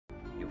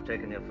You've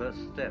taken your first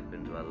step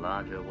into a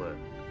larger world.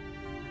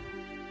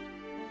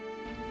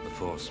 The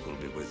Force will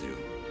be with you,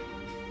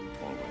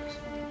 always.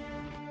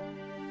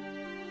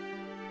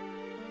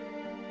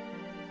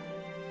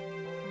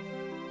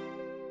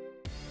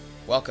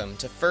 Welcome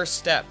to First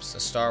Steps, a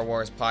Star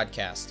Wars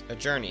podcast, a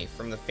journey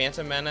from the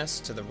Phantom Menace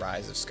to the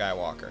Rise of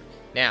Skywalker.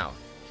 Now,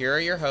 here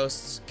are your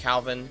hosts,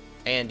 Calvin,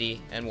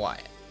 Andy, and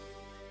Wyatt.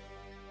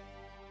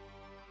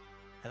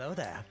 Hello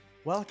there.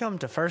 Welcome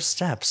to First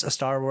Steps, a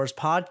Star Wars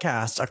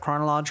podcast, a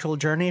chronological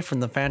journey from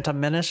the Phantom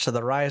Menace to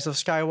the Rise of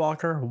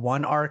Skywalker,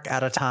 one arc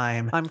at a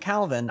time. I'm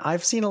Calvin.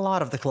 I've seen a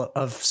lot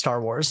of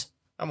Star Wars.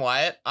 I'm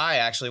Wyatt. I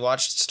actually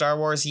watched Star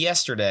Wars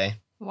yesterday.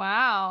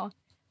 Wow.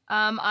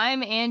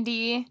 I'm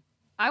Andy.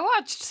 I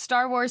watched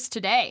Star Wars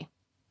today.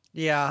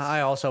 Yeah,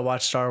 I also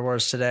watched Star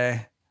Wars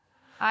today.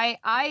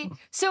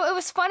 So it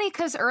was funny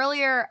because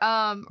earlier,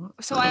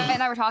 so Wyatt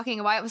and I were talking,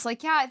 and Wyatt was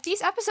like, yeah,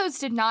 this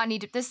did not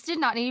need to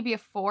be a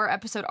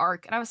 4-episode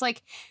arc. And I was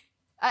like,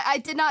 I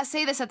did not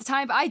say this at the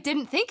time, but I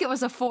didn't think it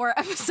was a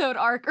 4-episode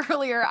arc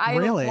earlier.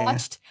 I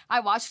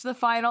watched the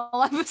final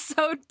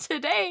episode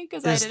today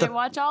because I didn't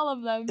watch all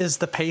of them. Is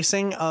the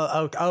pacing,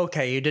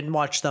 okay, you didn't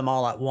watch them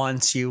all at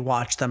once, you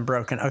watched them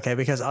broken. Okay,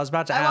 because I was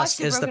about to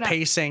ask, is the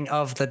pacing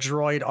of the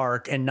droid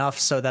arc enough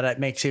so that it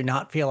makes you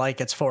not feel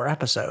like it's 4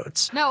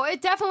 episodes? No,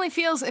 it definitely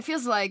feels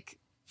like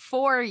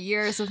 4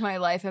 years of my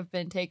life have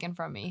been taken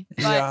from me.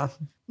 But yeah.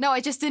 No, I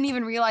just didn't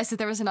even realize that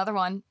there was another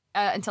one.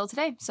 Until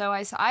today, so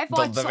I've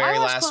watched the very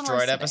last Clone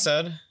Wars droid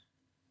episode.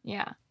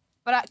 Yeah,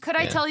 but could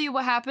I tell you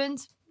what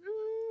happened?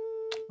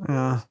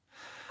 A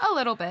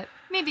little bit,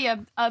 maybe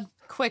a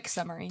quick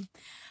summary.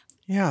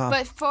 Yeah.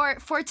 But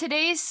for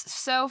today's,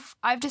 so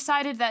I've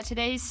decided that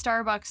today's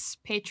Starbucks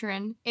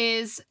patron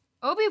is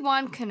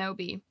Obi-Wan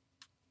Kenobi.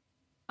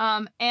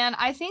 And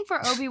I think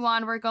for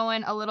Obi-Wan we're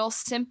going a little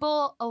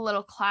simple, a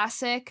little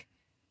classic.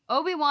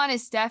 Obi-Wan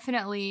is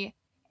definitely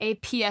a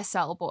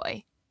PSL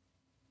boy.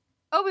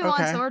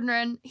 Obi-Wan's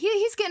ordering,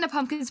 he's getting a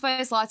pumpkin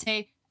spice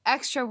latte,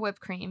 extra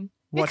whipped cream.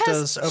 What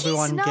does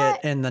Obi-Wan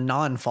get in the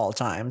non-fall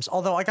times?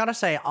 Although I gotta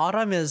say,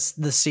 autumn is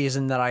the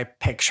season that I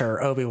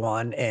picture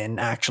Obi-Wan in,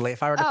 actually.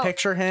 If I were to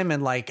picture him in,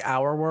 like,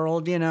 our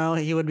world, you know,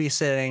 he would be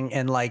sitting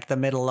in, like, the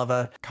middle of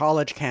a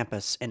college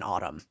campus in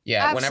autumn.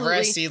 Yeah, absolutely. Whenever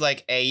I see,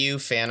 like, AU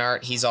fan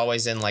art, he's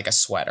always in, like, a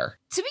sweater.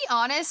 To be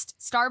honest,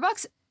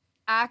 Starbucks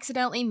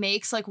accidentally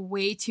makes like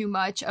way too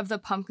much of the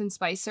pumpkin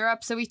spice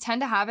syrup, so we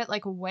tend to have it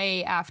like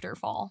way after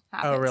fall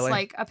happens. Oh, really?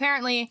 Like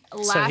apparently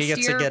so he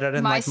gets year to get it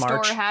in, my like,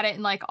 March? store had it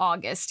in like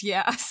August.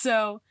 Yeah,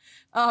 so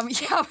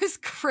yeah, it was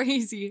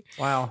crazy.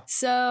 Wow.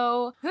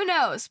 So who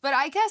knows? But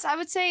I guess I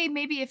would say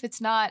maybe if that's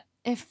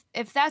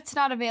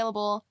not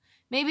available,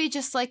 maybe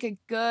just like a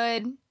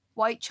good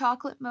white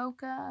chocolate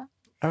mocha.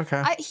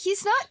 Okay.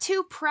 He's not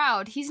too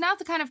proud. He's not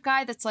the kind of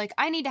guy that's like,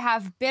 I need to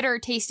have bitter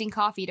tasting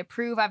coffee to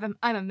prove I'm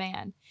a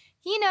man.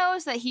 He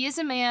knows that he is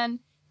a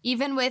man,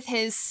 even with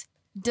his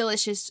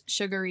delicious,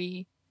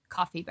 sugary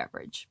coffee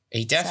beverage.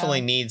 He definitely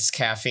needs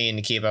caffeine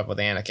to keep up with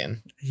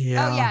Anakin.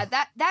 Yeah. Oh, yeah.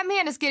 That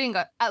man is getting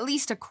at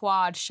least a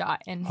quad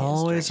shot in his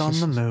always drink. on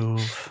the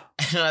move.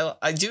 And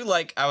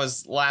I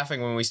was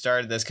laughing when we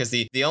started this because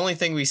the only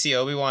thing we see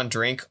Obi-Wan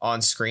drink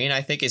on screen,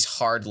 I think, is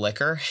hard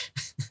liquor.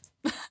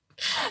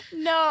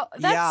 No,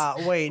 that's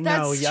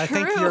I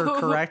think you're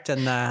correct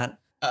in that.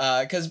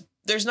 Because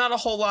there's not a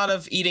whole lot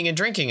of eating and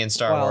drinking in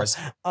Star Wars.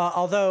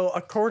 Although,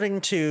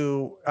 according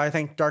to, I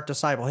think, Dark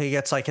Disciple, he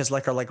gets like his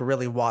liquor like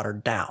really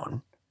watered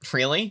down.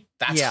 Really?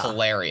 That's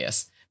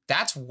hilarious.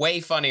 That's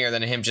way funnier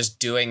than him just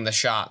doing the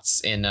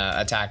shots in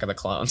Attack of the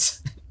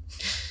Clones.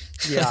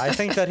 Yeah, I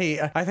think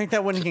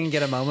that when he can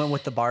get a moment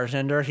with the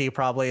bartender, he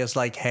probably is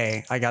like,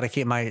 hey, I got to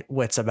keep my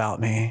wits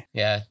about me.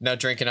 Yeah, no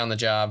drinking on the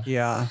job.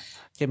 Yeah.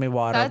 Give me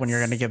water when you're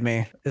going to give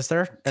me. Is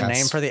there a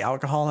name for the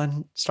alcohol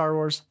in Star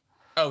Wars?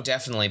 Oh,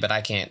 definitely, but I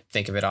can't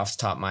think of it off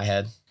the top of my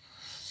head.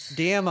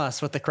 DM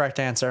us with the correct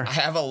answer. I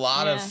have a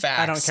lot of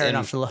facts. I don't care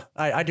enough to look.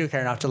 I do care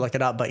enough to look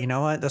it up, but you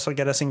know what? This will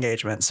get us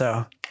engagement.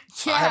 So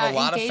yeah, I have a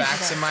lot of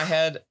facts in my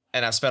head,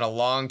 and I've spent a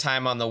long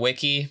time on the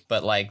wiki,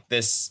 but like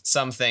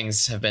some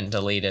things have been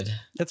deleted.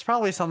 It's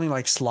probably something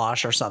like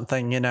slosh or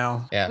something, you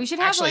know. Yeah, we should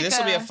have actually. This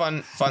will be a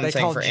fun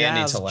thing for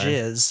Andy to learn.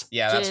 Jizz.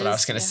 Yeah, that's what I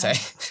was gonna say.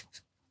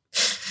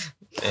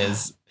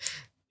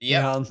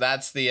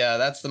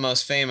 That's the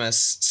most famous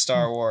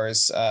Star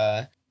Wars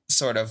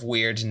sort of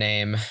weird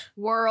name.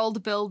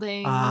 World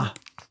building.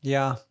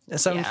 Yeah.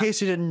 So in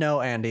case you didn't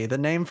know, Andy, the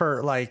name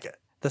for like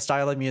the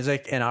style of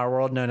music in our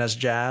world known as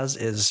jazz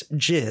is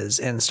jizz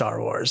in Star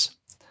Wars.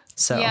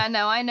 So yeah,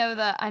 no, I know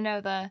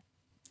the.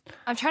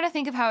 I'm trying to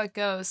think of how it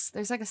goes.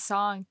 There's like a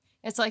song.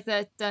 It's like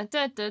the the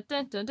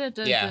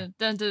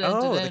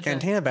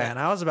Cantina Band.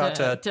 I was about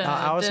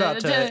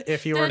to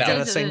if you were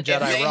gonna sing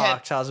Jedi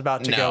Rocks, I was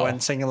about to go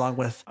and sing along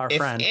with our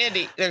friend.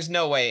 Andy, there's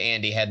no way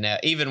Andy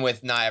had even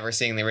with not ever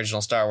seeing the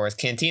original Star Wars,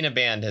 Cantina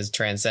Band has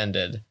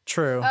transcended.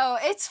 True. Oh,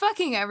 it's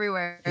fucking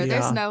everywhere.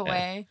 There's no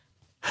way.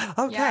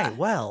 Okay, Yeah.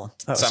 well.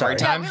 Oh, Summary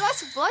sorry. time.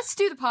 Let's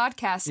do the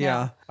podcast now.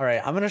 Yeah. All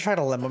right. I'm going to try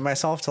to limit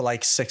myself to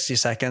like 60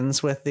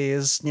 seconds with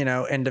these,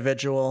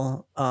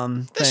 individual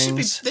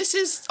things. This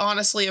is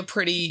honestly a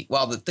pretty,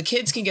 well, the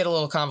kids can get a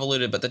little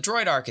convoluted, but the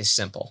droid arc is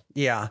simple.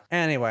 Yeah.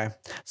 Anyway,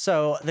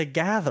 so the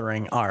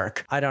Gathering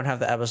arc. I don't have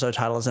the episode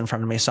titles in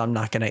front of me, so I'm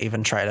not going to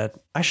even try to.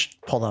 I should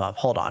pull them up.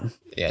 Hold on.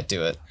 Yeah,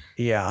 do it.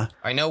 Yeah.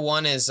 I know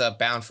one is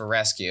Bound for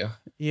Rescue.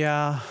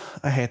 Yeah.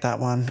 I hate that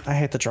one. I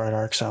hate the droid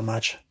arc so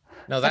much.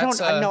 No,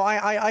 that's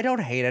I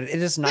don't hate it.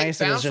 It is nice. It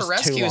is Bound just for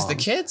Rescue too is long. the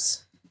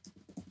kids.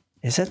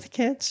 Is it the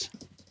kids?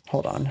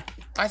 Hold on.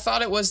 I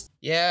thought it was.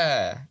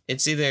 Yeah,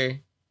 it's either.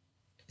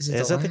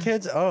 Is it the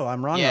kids? Oh,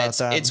 I'm wrong Yeah, about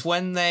that. it's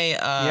when they.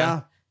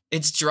 Yeah.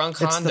 It's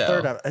Drunk It's Hondo. the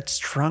third. It's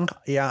drunk.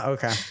 Yeah.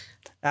 Okay.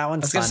 That I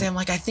one's was gonna fun. say, I'm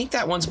like, I think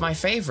that one's my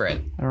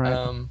favorite. All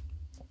right.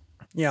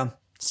 Yeah.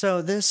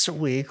 So this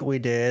week we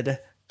did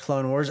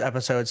Clone Wars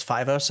episodes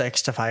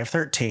 506 to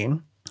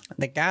 513.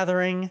 The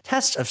Gathering,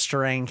 Test of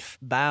Strength,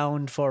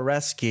 Bound for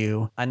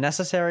Rescue, A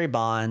Necessary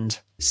Bond,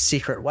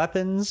 Secret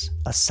Weapons,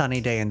 A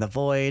Sunny Day in the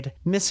Void,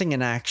 Missing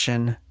in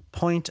Action,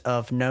 Point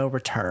of No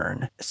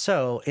Return.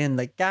 So in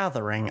the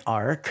Gathering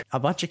arc, a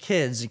bunch of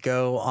kids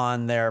go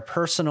on their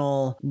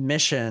personal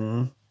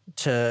mission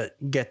to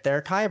get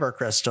their Kyber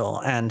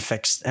crystal and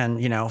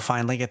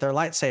finally get their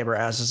lightsaber,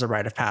 as is a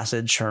rite of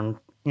passage from,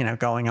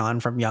 going on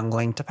from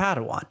youngling to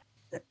Padawan.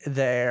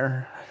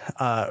 Their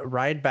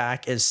ride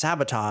back is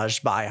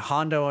sabotaged by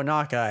Hondo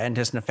Ohnaka and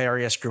his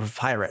nefarious group of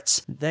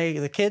pirates.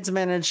 The kids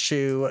manage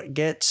to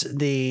get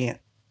the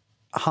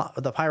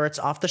pirates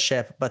off the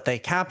ship, but they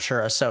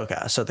capture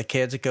Ahsoka. So the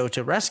kids go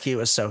to rescue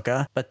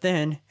Ahsoka, but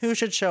then who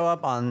should show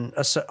up on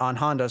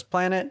Hondo's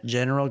planet?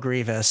 General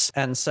Grievous.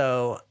 And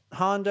so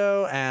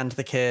Hondo and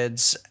the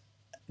kids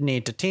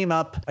need to team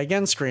up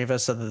against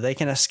Grievous so that they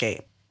can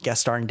escape.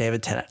 Guest starring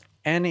David Tennant.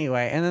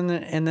 Anyway, and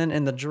then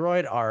in the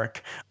droid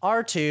arc,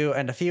 R2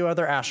 and a few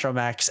other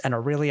astromechs and a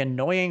really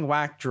annoying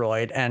whack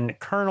droid and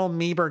Colonel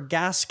Meeber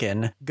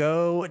Gaskin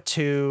go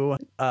to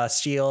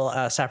steal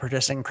a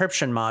separatist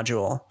encryption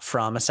module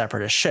from a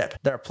separatist ship.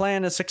 Their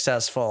plan is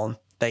successful.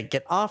 They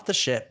get off the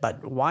ship,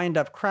 but wind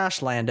up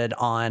crash landed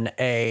on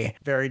a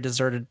very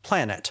deserted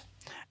planet.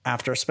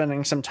 After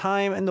spending some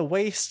time in the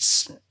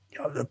wastes,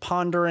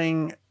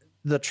 pondering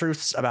the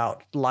truths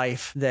about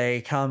life,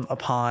 they come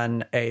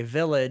upon a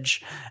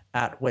village,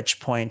 at which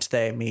point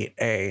they meet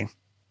a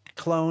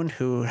clone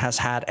who has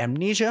had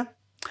amnesia,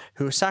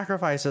 who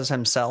sacrifices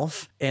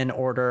himself in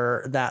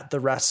order that the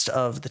rest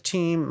of the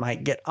team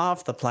might get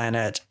off the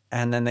planet.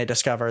 And then they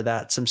discover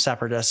that some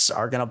separatists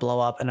are going to blow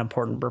up an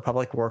important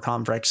Republic War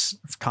conference.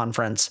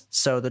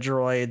 So the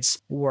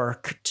droids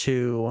work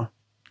to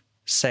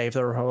save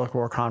the Republic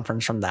War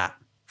conference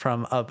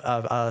from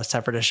a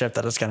separatist ship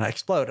that is going to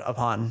explode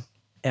upon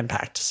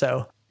impact.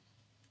 So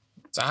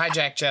it's a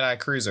hijacked Jedi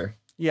cruiser.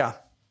 Yeah.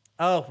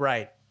 Oh,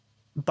 right.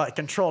 But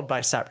controlled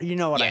by I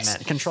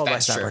meant. Controlled by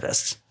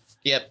separatists. True.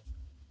 Yep.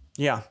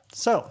 Yeah.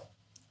 So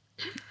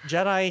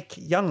Jedi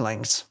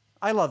younglings.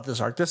 I love this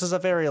arc. This is a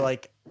very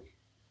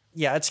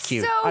it's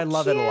cute. So I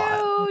love it a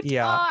lot.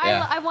 Yeah.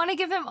 I want to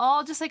give them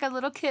all just like a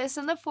little kiss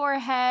on the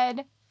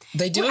forehead.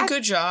 They do a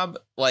good job,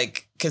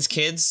 because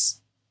kids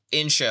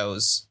in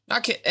shows,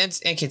 not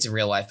kids and kids in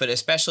real life, but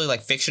especially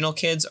fictional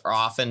kids are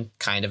often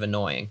kind of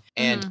annoying.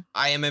 And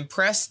I am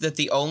impressed that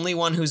the only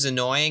one who's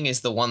annoying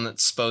is the one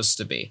that's supposed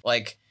to be.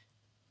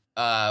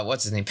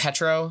 What's his name?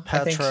 Petro?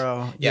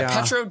 Petro. Yeah,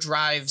 Petro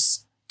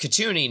drives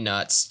Katuni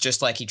nuts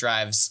just like he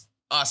drives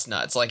us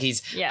nuts.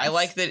 Yes.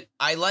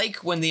 I like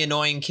when the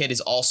annoying kid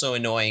is also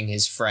annoying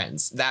his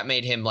friends. That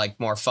made him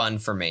more fun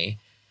for me.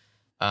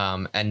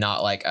 And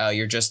not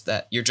you're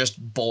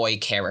just boy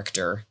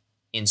character.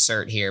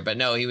 Insert here, but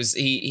no,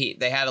 they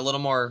had a little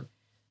more,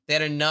 they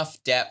had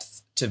enough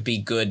depth to be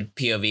good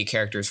POV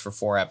characters for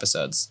 4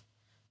 episodes.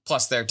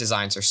 Plus their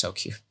designs are so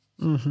cute.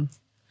 Mm-hmm.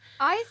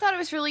 I thought it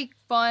was really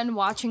fun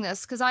watching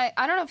this because I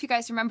don't know if you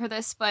guys remember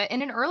this, but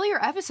in an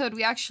earlier episode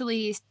we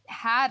actually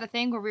had a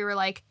thing where we were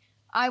like,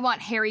 I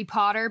want Harry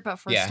Potter, but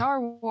for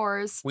Star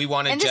Wars. We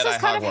wanted and this Jedi is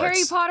kind Hogwarts. of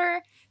Harry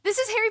Potter. This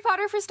is Harry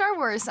Potter for Star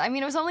Wars. I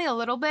mean, it was only a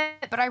little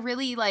bit, but I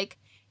really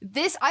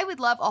this. I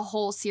would love a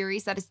whole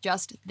series that is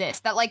just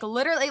this, that could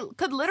literally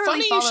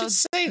Funny follow you should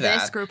say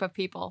this that. group of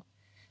people.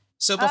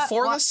 So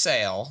before the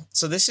sale,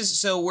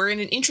 we're in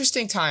an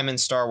interesting time in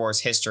Star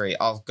Wars history.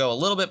 I'll go a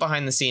little bit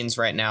behind the scenes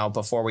right now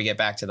before we get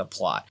back to the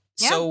plot.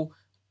 Yeah. So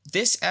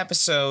this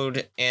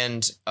episode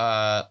and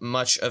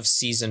much of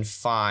season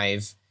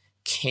 5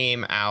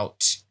 came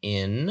out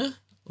in,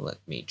 let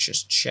me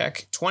just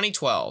check,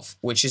 2012,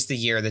 which is the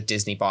year that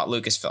Disney bought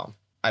Lucasfilm,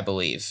 I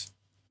believe.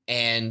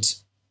 And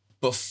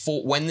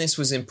when this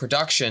was in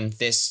production,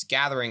 this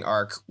Gathering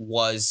arc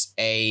was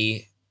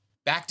a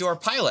backdoor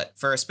pilot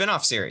for a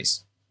spin-off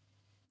series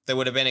that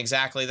would have been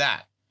exactly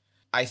that.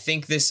 I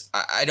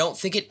don't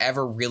think it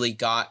ever really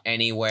got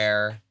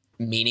anywhere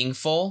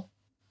meaningful,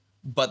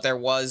 but there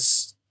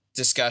was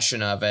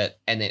discussion of it,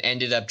 and it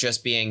ended up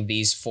just being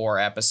these 4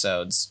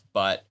 episodes.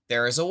 But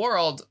there is a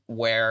world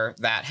where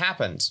that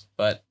happened.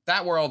 But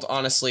that world,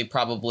 honestly,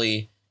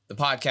 probably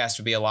the podcast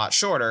would be a lot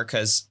shorter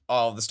because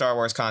all of the Star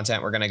Wars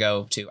content we're going to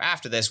go to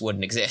after this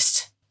wouldn't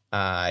exist.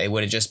 It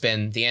would have just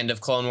been the end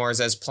of Clone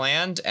Wars as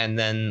planned. And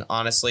then,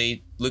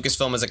 honestly,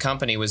 Lucasfilm as a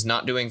company was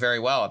not doing very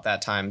well at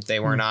that time. They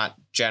were not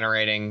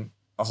generating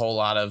a whole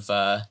lot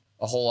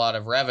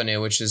of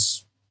revenue, which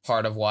is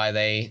part of why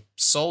they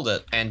sold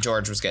it. And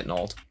George was getting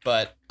old.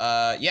 But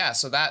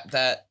so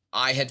that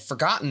I had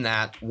forgotten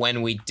that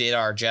when we did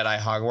our Jedi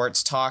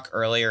Hogwarts talk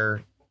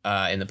earlier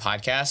in the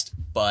podcast.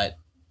 But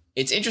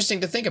it's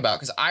interesting to think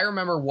about because I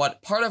remember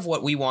part of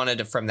what we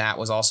wanted from that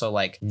was also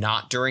like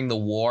not during the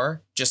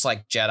war, just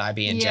like Jedi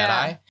being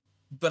Jedi.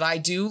 But I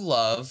do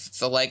love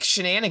the like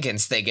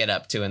shenanigans they get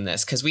up to in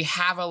this because we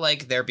have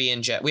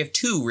we have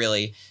two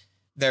really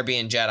there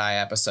being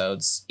Jedi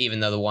episodes, even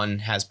though the one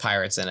has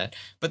pirates in it.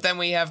 But then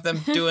we have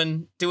them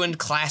doing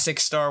classic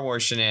Star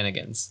Wars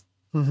shenanigans.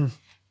 Mm-hmm.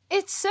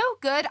 It's so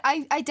good.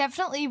 I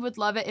definitely would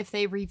love it if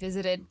they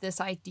revisited this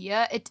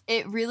idea.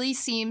 It really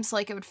seems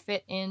like it would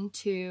fit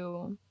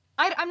into.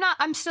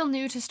 I'm still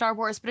new to Star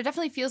Wars, but it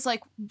definitely feels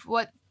like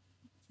what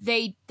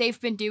they've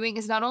been doing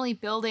is not only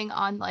building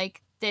on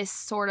like this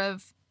sort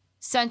of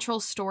central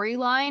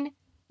storyline,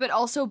 but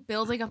also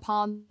building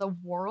upon the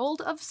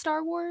world of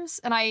Star Wars.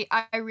 And I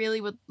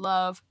really would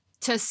love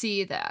to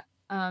see that,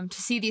 to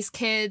see these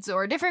kids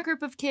or a different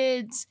group of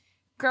kids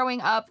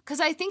growing up, because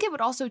I think it would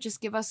also just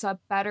give us a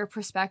better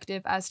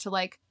perspective as to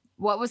like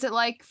what was it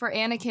like for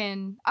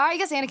Anakin. I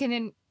guess Anakin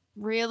didn't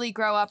really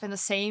grow up in the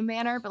same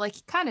manner, but like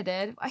he kind of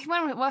did.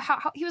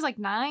 He was like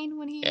 9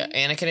 when he. Yeah,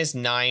 Anakin is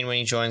 9 when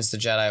he joins the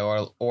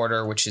Jedi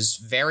Order, which is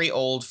very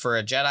old for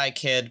a Jedi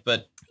kid,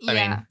 but I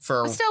mean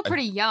for but still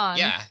pretty young.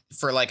 Yeah,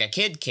 for like a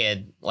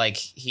kid, like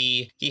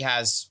he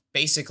has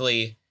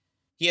basically.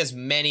 He has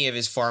many of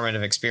his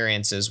formative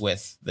experiences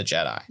with the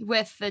Jedi.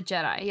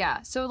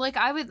 Yeah. So, like,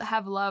 I would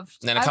have loved...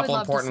 And then a couple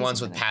important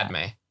ones with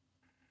Padme.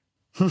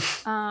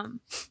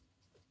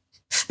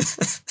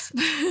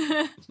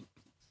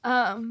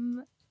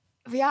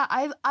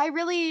 Yeah, I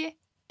really...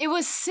 It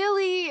was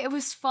silly. It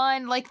was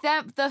fun. Like,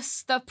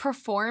 the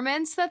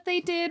performance that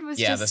they did was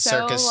just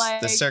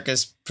the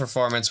circus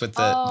performance with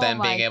them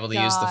being able to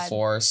use the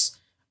Force.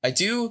 I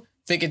do...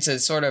 think it's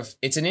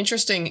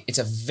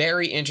a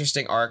very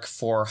interesting arc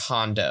for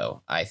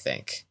Hondo, I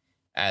think,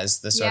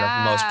 as the sort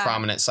of most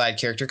prominent side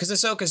character, because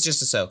Ahsoka's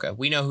just Ahsoka.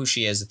 We know who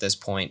she is at this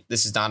point.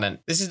 This is not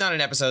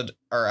an episode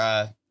or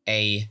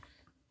a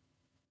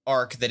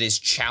arc that is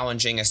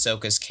challenging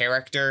Ahsoka's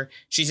character.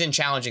 She's in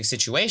challenging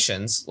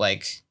situations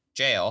like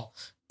jail,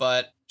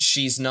 but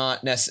she's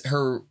not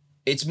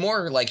it's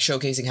more like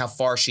showcasing how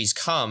far she's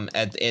come.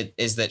 It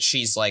is that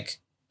she's like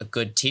a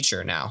good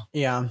teacher now.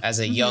 Yeah. As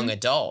a young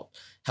adult.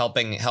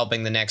 Helping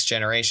the next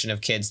generation of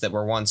kids that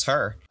were once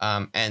her.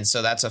 And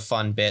so that's a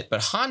fun bit.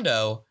 But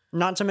Hondo...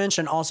 Not to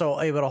mention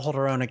also able to hold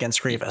her own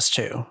against Grievous,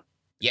 too.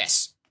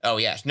 Yes. Oh,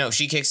 yeah. No,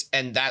 she kicks...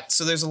 And that...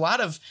 So there's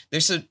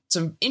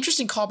some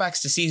interesting callbacks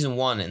to season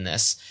 1 in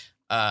this.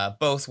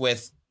 Both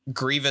with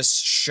Grievous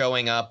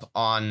showing up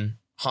on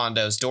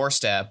Hondo's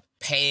doorstep,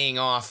 paying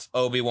off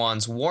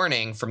Obi-Wan's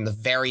warning from the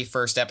very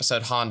first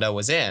episode Hondo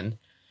was in,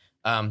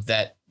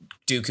 that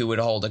Dooku would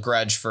hold a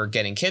grudge for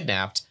getting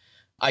kidnapped.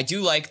 I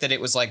do like that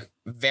it was like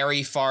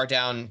very far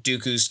down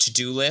Dooku's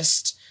to-do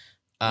list,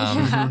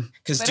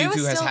 because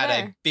Dooku has had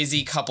a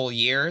busy couple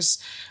years,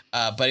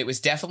 but it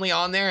was definitely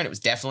on there and it was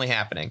definitely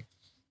happening.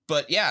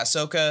 But yeah,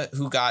 Ahsoka,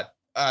 who got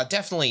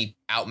definitely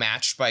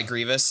outmatched by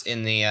Grievous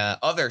in the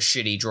other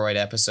shitty droid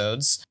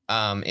episodes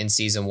in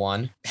season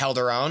 1, held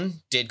her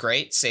own, did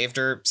great, saved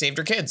her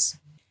kids.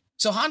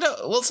 So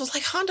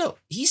Hondo,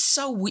 he's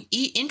so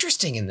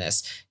interesting in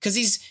this because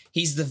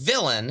he's the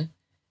villain.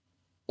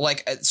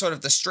 Like sort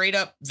of the straight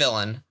up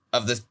villain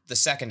of the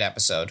second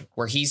episode,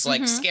 where he's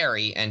like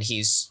scary and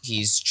he's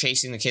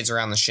chasing the kids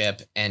around the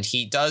ship, and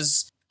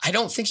I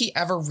don't think he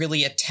ever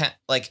really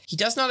he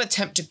does not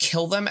attempt to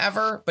kill them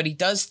ever, but he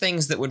does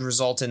things that would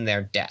result in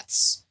their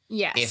deaths.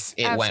 Yes,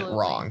 if it went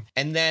wrong.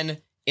 And then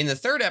in the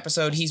third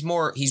episode, he's a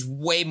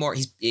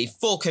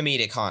full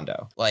comedic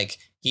Hondo. Like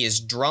he is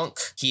drunk,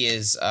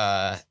 he's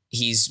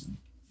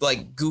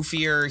like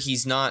goofier,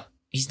 he's not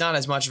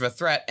as much of a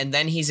threat. And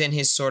then he's in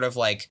his sort of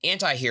like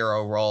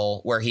anti-hero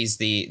role where he's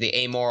the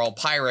amoral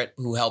pirate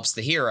who helps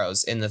the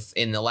heroes in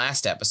the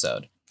last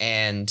episode.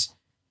 And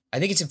I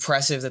think it's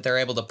impressive that they're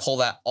able to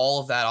pull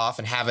all of that off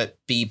and have it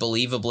be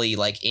believably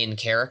like in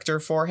character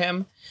for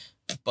him.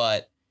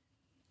 But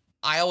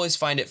I always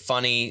find it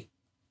funny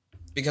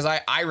because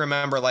I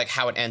remember like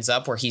how it ends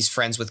up where he's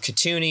friends with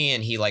Katuni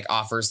and he like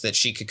offers that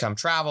she could come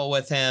travel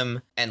with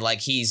him. And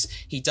like he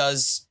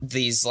does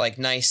these like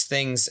nice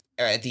things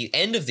at the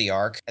end of the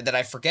arc that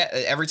I forget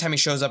every time he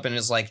shows up and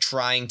is like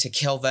trying to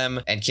kill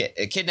them and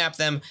kidnap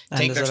them, and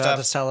take their stuff.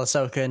 And is about to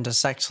sell Ahsoka into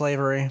sex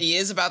slavery. He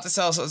is about to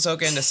sell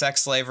Ahsoka into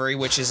sex slavery,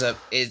 which is a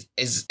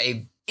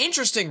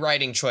interesting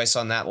writing choice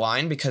on that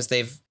line because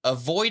they've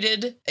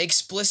avoided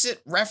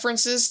explicit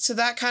references to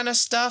that kind of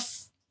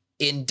stuff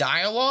in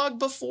dialogue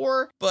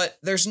before, but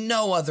there's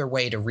no other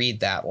way to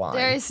read that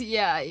line.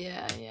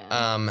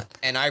 Yeah.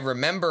 And I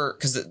remember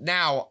because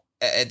now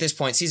at this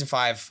point, season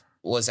 5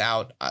 was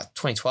out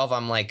 2012.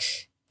 I'm like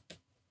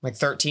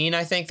 13,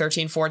 I think,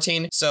 13,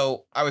 14.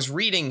 So I was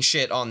reading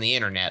shit on the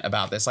internet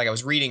about this. Like I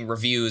was reading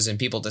reviews and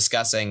people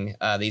discussing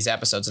these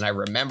episodes. And I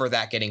remember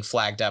that getting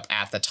flagged up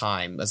at the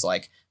time as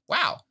like,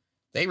 wow,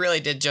 they really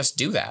did just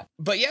do that.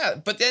 But yeah,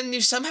 but then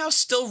you somehow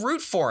still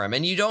root for him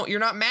and you're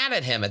not mad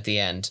at him at the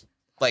end.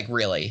 Like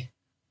really.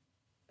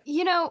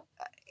 You know,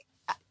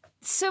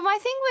 so my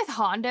thing with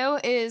Hondo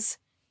is,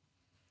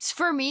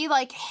 for me,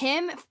 like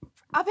him,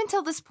 up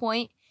until this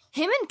point,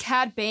 him and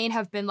Cad Bane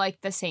have been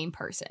like the same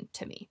person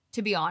to me,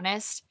 to be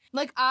honest.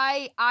 Like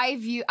I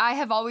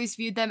have always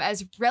viewed them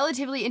as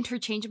relatively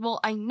interchangeable.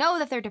 I know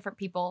that they're different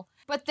people,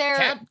 but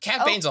they're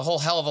Cad Bane's a whole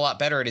hell of a lot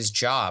better at his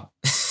job.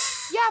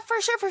 Yeah,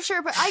 for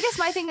sure. But I guess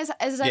my thing is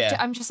Yeah.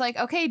 I'm just like,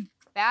 okay,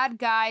 bad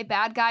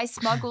guy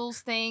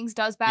smuggles things,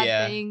 does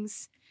bad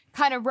things.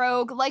 Kind of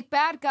rogue, like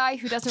bad guy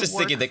who doesn't Just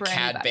work thinking that for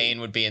Cad anybody.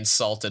 Bane would be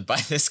insulted by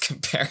this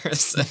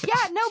comparison.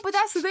 Yeah, no, but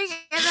that's the thing.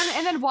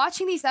 And then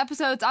watching these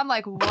episodes, I'm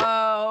like,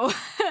 whoa,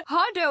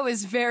 Hondo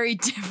is very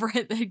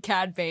different than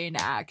Cad Bane,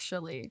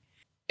 actually.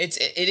 It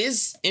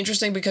is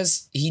interesting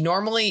because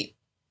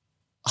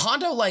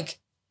Hondo, like,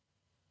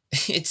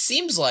 it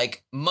seems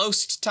like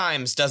most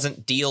times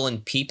doesn't deal in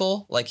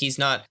people. Like he's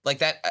not like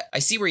that. I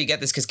see where you get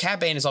this because Cad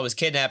Bane is always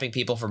kidnapping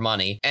people for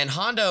money and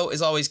Hondo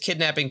is always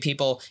kidnapping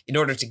people in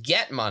order to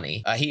get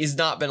money. He's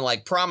not been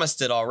like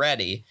promised it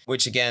already,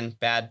 which again,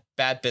 bad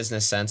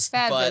business sense.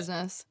 Bad but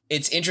business.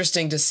 It's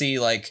interesting to see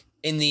like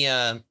in the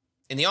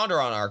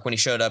Onderon arc when he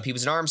showed up, he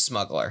was an arms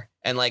smuggler.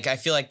 And like, I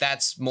feel like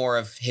that's more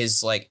of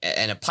his like,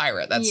 and a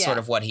pirate. That's sort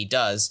of what he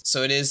does.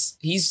 So I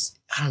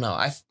don't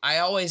know.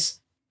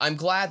 I'm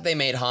glad they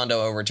made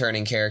Hondo a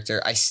returning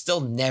character. I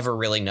still never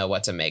really know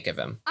what to make of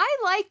him. I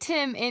liked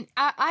him, and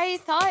I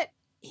thought...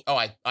 Oh,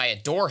 I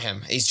adore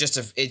him. He's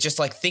it's just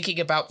like thinking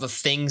about the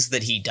things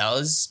that he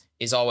does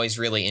is always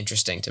really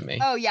interesting to me.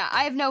 Oh, yeah,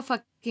 I have no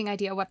fucking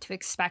idea what to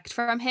expect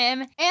from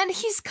him. And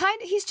he's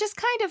just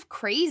kind of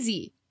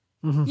crazy,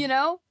 you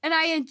know? And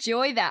I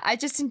enjoy that. I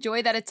just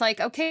enjoy that it's like,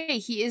 okay,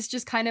 he is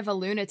just kind of a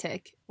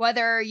lunatic.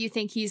 Whether you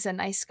think he's a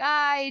nice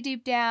guy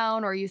deep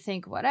down or you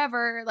think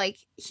whatever, like,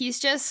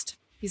 he's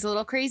a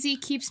little crazy,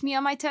 keeps me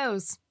on my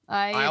toes.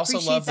 I also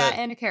appreciate love that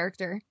in a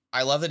character.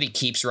 I love that he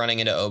keeps running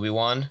into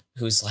Obi-Wan,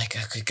 who's like,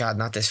 oh, good God,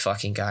 not this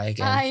fucking guy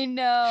again. I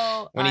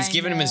know. When he's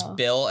giving him his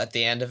bill at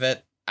the end of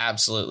it,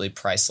 absolutely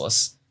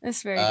priceless.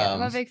 It's very good.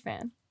 I'm a big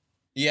fan.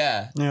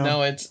 Yeah.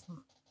 No,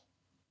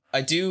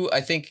 I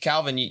think,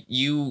 Calvin,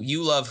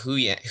 you love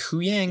Huyang?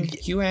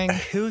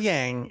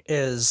 Huyang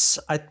is,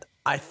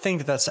 I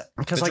think that's,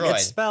 because like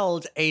it's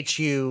spelled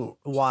Huyang,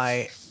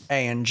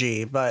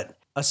 but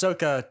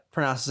Ahsoka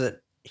pronounces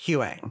it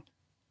Huyang.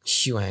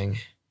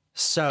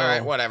 So, all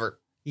right, whatever.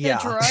 Yeah.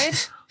 The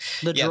droid?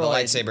 The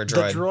lightsaber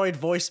droid. The droid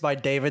voiced by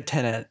David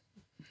Tennant.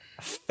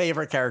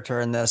 Favorite character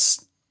in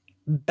this.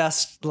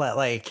 Best,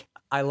 like,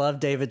 I love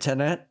David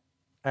Tennant,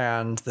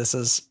 and this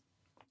is...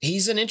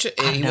 He's an example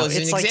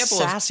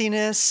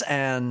sassiness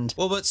and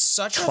but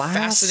such class. A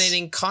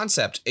fascinating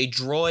concept. A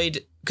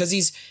droid, because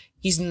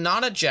he's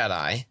not a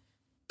Jedi,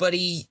 but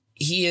he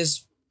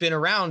has been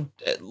around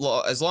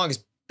as long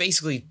as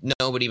basically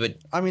nobody but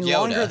Yoda.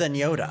 Longer than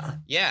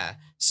Yoda. Yeah.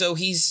 So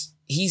he's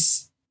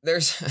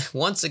there's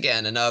once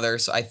again another.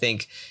 So I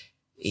think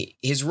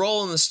his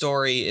role in the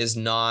story is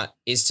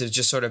to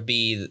just sort of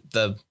be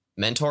the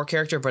mentor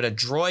character, but a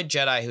droid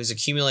Jedi who's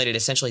accumulated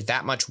essentially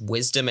that much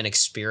wisdom and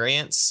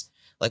experience.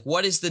 Like,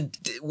 what is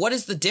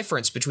the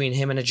difference between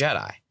him and a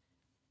Jedi?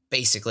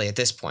 Basically, at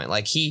this point,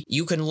 like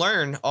you can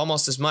learn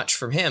almost as much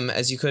from him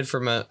as you could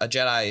from a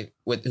Jedi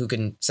who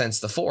can sense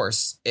the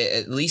Force,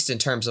 at least in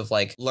terms of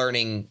like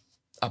learning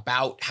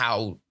about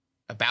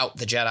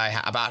the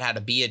Jedi, about how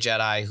to be a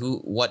Jedi,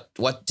 what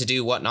to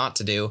do, what not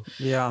to do.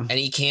 Yeah. And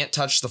he can't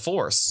touch the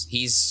Force.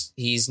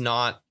 He's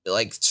not,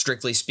 like,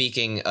 strictly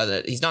speaking,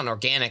 he's not an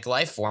organic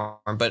life form,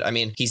 but I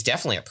mean, he's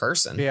definitely a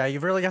person. Yeah,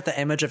 you've really got the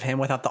image of him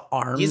without the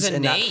arms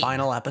in that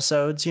final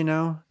episodes, you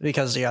know?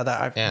 Because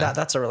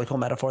that's a really cool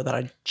metaphor that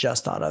I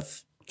just thought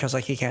of. Because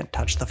like he can't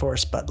touch the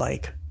Force, but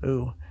like,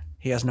 ooh,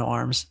 he has no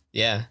arms.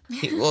 Yeah.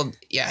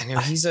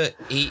 He's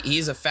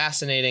a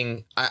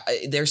fascinating.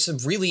 There's some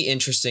really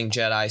interesting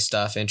Jedi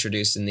stuff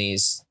introduced in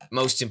these.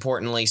 Most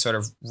importantly, sort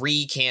of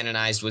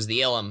re-canonized was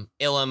the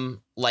Ilum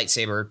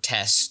lightsaber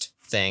test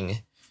thing,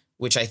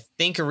 which I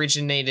think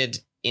originated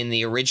in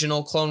the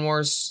original Clone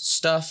Wars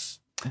stuff.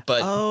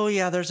 But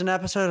there's an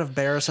episode of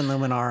Barriss and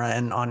Luminara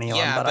and on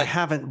Ilum, but I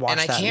haven't watched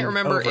that. And I can't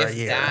remember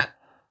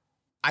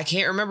I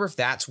can't remember if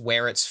that's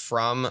where it's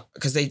from,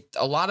 because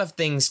a lot of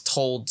things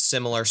told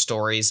similar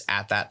stories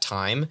at that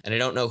time, and I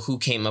don't know who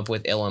came up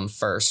with Ilum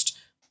first,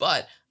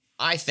 but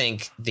I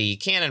think the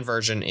canon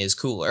version is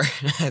cooler.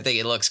 I think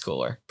it looks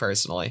cooler,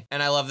 personally.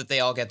 And I love that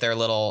they all get their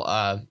little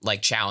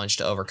like challenge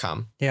to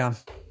overcome. Yeah.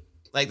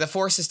 Like the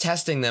Force is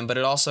testing them, but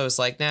it also is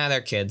like, nah,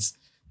 they're kids.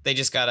 They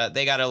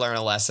gotta learn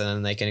a lesson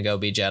and they can go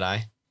be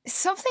Jedi.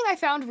 Something I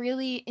found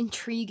really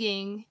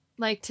intriguing,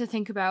 like to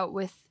think about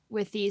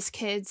with these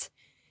kids,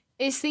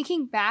 is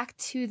thinking back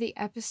to the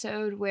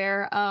episode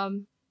where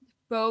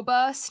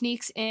Boba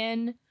sneaks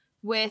in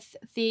with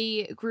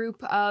the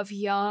group of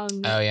young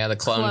the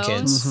clone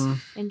clones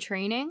kids. in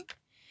training.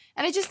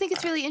 And I just think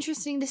it's really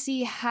interesting to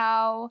see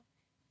how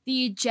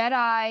the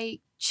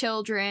Jedi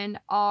children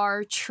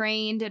are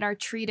trained and are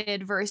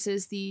treated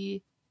versus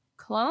the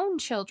clone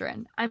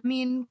children. I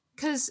mean,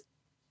 because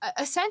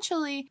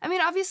essentially, I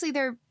mean, obviously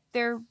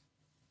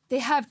they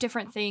have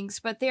different things,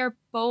 but they're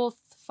both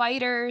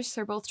fighters.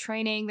 They're both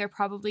training. They're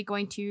probably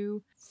going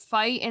to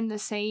fight in the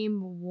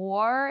same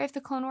war if the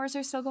Clone Wars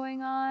are still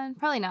going on.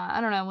 Probably not. I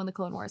don't know when the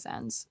Clone Wars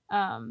ends.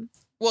 Well,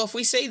 if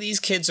we say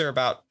these kids are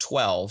about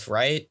 12,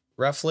 right?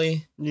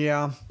 Roughly?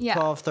 Yeah.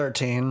 12,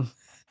 13.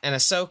 And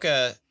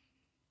Ahsoka,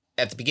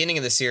 at the beginning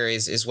of the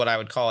series, is what I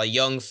would call a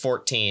young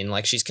 14.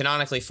 Like, she's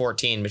canonically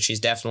 14, but she's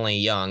definitely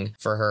young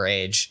for her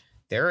age.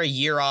 They're a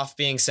year off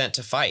being sent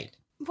to fight.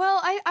 Well,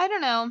 I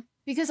don't know.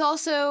 Because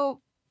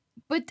also...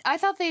 But I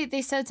thought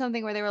they said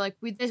something where they were like,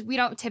 we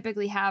don't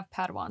typically have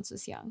Padawans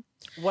this young.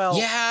 Well,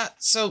 yeah,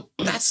 so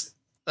that's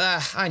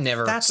I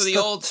never. That's so the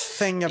old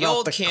thing about the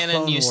old canon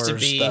Clone used Wars, to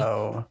be.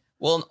 Though.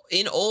 Well,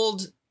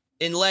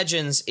 in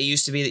Legends, it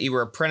used to be that you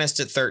were apprenticed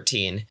at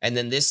 13, and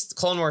then this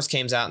Clone Wars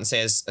came out and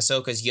says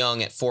Ahsoka's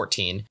young at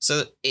 14.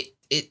 So it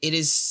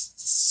is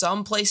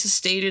some places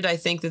stated, I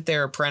think, that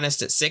they're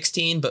apprenticed at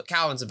 16, but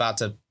Calvin's about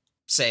to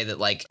say that,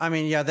 like, I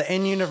mean, yeah, the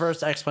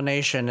in-universe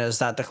explanation is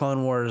that the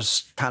Clone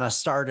Wars kind of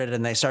started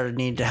and they started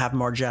needing to have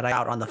more Jedi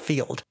out on the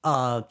field.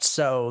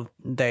 So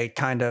they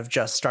kind of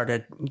just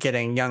started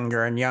getting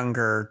younger and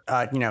younger,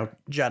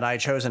 Jedi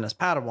chosen as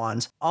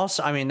Padawans.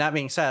 Also, I mean, that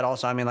being said,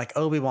 like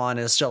Obi-Wan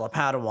is still a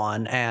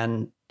Padawan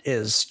and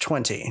is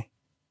 20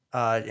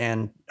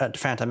 in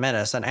Phantom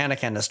Menace, and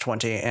Anakin is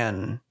 20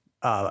 in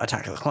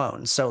Attack of the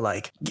Clones. So,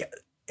 like,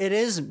 it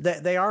is,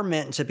 they are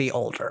meant to be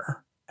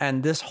older.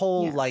 And this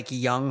whole like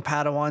young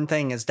Padawan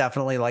thing is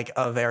definitely like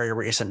a very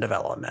recent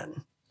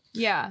development.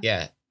 Yeah.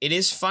 Yeah. It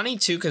is funny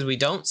too, because we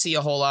don't see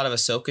a whole lot of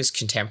Ahsoka's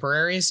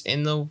contemporaries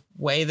in the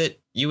way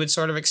that you would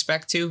sort of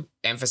expect to,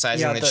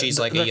 emphasizing that she's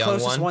like a young one. The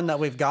closest one that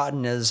we've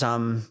gotten is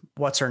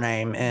what's her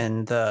name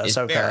in the is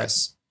Ahsoka.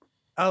 Barriss.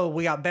 Oh,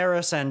 we got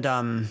Barriss and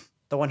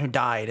the one who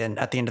died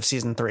at the end of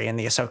season 3 in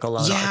the Ahsoka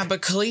Lone Yeah, arc.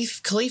 but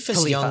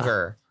Khalifa's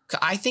younger.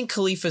 I think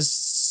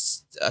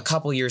Khalifa's a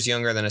couple years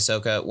younger than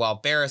Ahsoka, while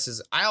Barriss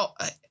is...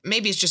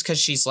 maybe it's just because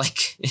she's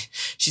like...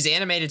 she's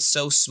animated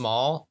so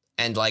small,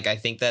 and like I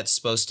think that's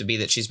supposed to be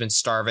that she's been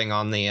starving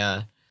on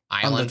the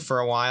island for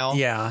a while.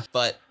 Yeah.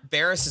 But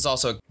Barriss is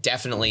also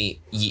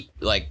definitely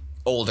like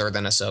older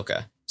than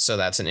Ahsoka, so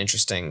that's an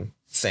interesting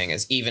thing,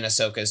 is even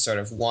Ahsoka's sort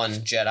of one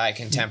Jedi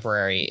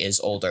contemporary is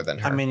older than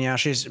her. I mean, yeah,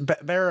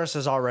 Barriss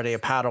is already a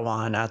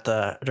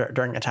Padawan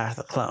during Attack of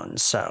the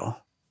Clones, so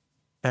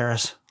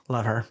Barriss,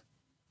 love her.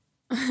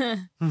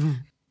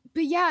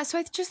 But yeah, so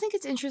I just think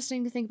it's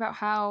interesting to think about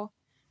how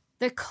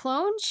the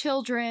clone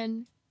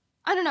children,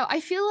 I don't know, I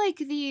feel like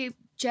the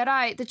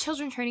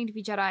children training to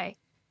be Jedi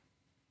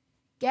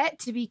get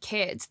to be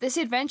kids. This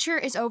adventure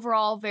is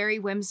overall very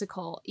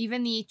whimsical.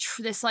 Even the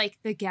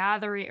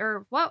gathering,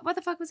 or what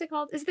the fuck was it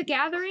called? Is it the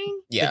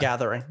gathering? Yeah. The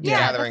gathering. The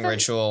gathering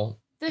ritual.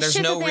 There's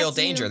no real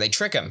danger. They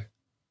trick him.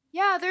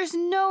 Yeah, there's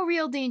no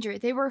real danger.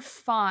 They were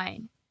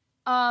fine.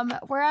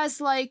 Whereas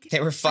like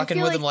they were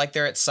fucking with them like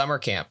they're at summer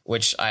camp,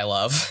 which I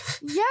love.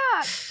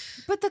 Yeah,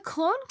 but the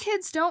clone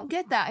kids don't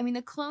get that. I mean,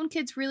 the clone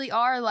kids really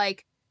are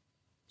like,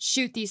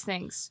 shoot these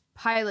things,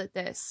 pilot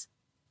this.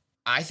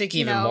 I think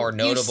even more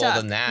notable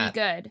than that, be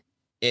good.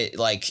 It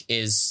like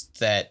is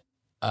that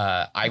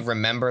I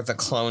remember the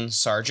clone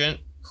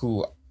sergeant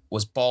who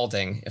was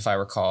balding, if I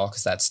recall,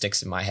 because that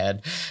sticks in my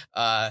head.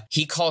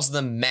 He calls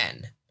them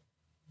men,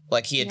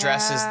 like he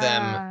addresses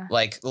them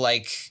like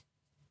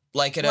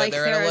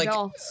they're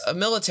at a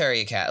military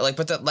academy,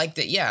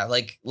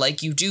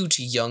 like you do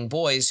to young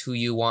boys who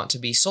you want to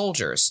be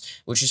soldiers,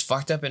 which is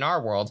fucked up in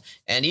our world,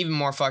 and even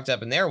more fucked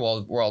up in their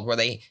world where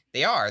they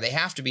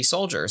have to be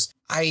soldiers.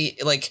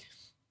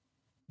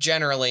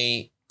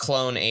 Generally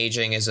clone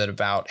aging is at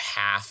about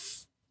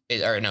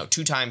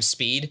 2 times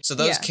speed, so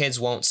those kids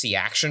won't see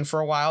action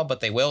for a while, but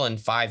they will in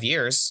 5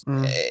 years.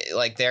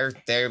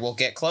 They will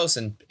get close,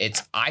 and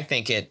I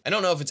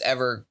don't know if it's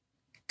ever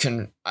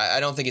I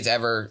don't think it's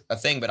ever a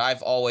thing, but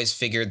I've always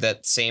figured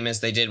that same as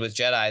they did with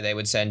Jedi, they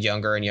would send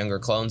younger and younger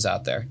clones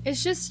out there.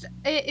 It's just,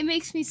 it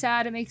makes me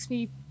sad. It makes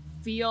me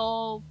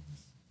feel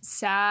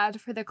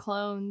sad for the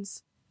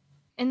clones.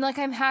 And like,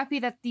 I'm happy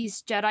that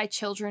these Jedi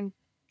children,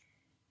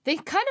 they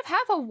kind of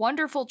have a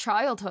wonderful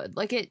childhood.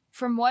 Like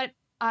from what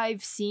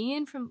I've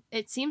seen,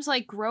 it seems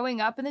like growing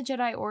up in the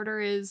Jedi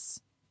Order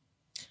is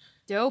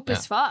dope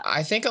as fuck.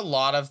 I think a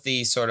lot of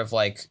the sort of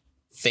like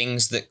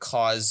things that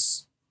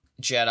cause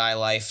Jedi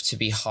life to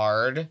be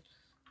hard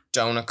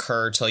don't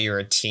occur till you're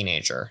a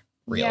teenager,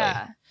 really.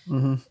 Yeah.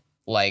 Mm-hmm.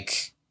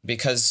 Like,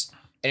 because,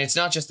 and it's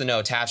not just the no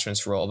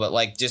attachments rule, but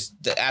like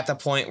just at the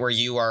point where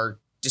you are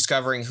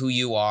discovering who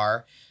you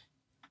are,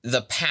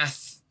 the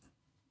path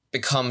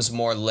becomes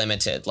more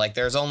limited. Like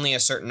there's only a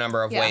certain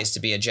number of ways to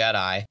be a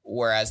Jedi.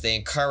 whereas they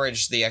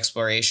encourage the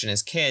exploration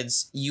as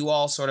kids, you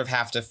all sort of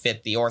have to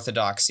fit the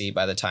orthodoxy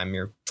by the time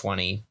you're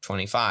 20,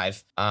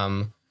 25.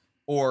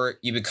 Or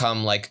you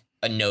become like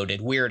a noted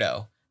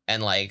weirdo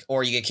and like,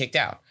 or you get kicked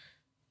out.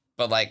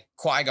 But like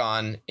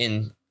Qui-Gon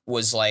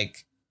was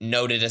like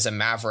noted as a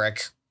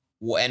maverick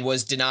and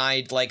was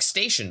denied like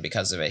station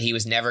because of it. He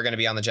was never going to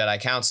be on the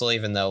Jedi Council,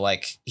 even though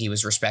like he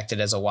was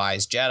respected as a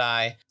wise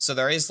Jedi. So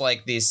there is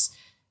like this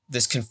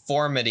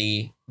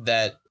conformity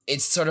that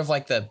it's sort of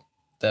like the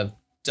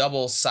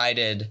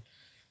double-sided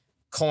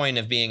coin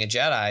of being a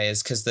Jedi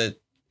is because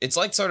it's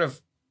like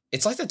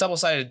the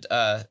double-sided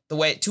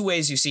two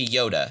ways you see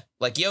Yoda.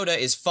 Like Yoda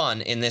is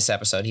fun in this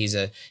episode. He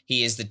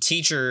is the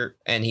teacher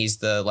and he's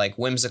the like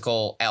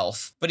whimsical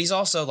elf, but he's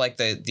also like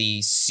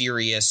the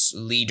serious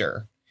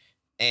leader.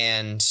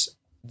 And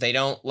they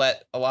don't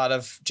let a lot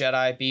of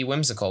Jedi be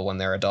whimsical when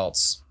they're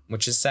adults,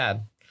 which is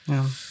sad.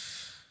 Yeah.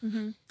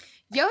 Mm-hmm.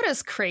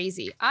 Yoda's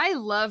crazy. I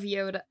love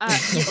Yoda.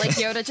 Like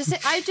Yoda.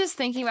 I'm just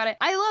thinking about it.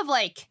 I love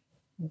like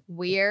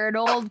weird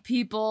old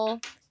people.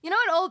 You know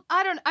what?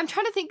 I'm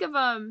trying to think of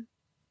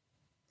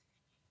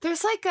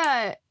there's like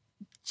a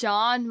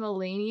John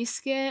Mulaney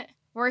skit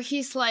where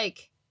he's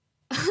like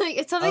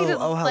it's something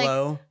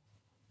hello.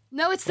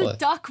 No, it's the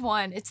duck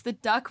one. It's the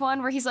duck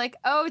one where he's like,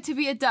 "Oh, to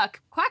be a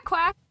duck, quack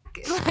quack."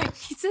 Like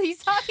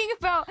he's talking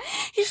about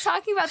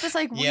this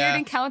like weird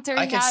encounter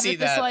he had with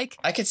this like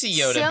I could see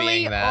Yoda silly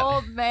being that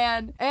old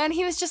man, and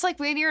he was just like,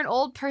 when you're an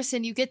old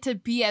person, you get to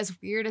be as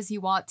weird as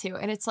you want to,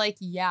 and it's like,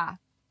 yeah,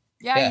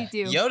 you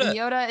do.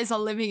 Yoda is a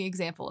living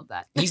example of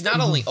that. He's not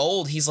only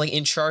old, he's like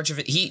in charge of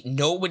it.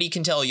 Nobody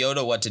can tell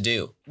Yoda what to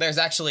do. There's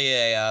actually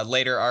a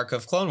later arc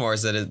of Clone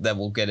Wars that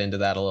we'll get into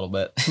that a little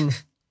bit.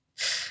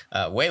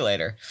 Way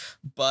later.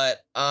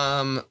 But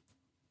do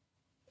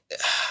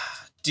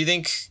you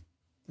think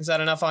is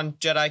that enough on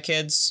Jedi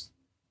Kids?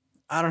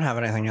 I don't have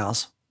anything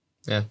else.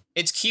 Yeah.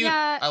 It's cute.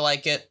 Yeah. I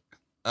like it.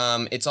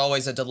 It's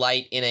always a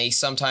delight in a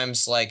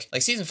sometimes like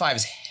season 5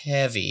 is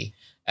heavy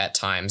at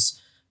times.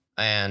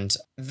 And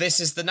this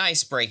is the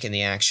nice break in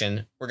the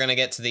action. We're going to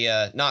get to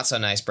the not so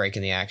nice break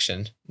in the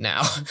action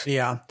now.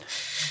 Yeah.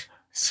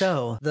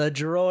 So the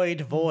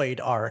Droid Void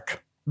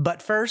arc.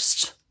 But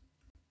first,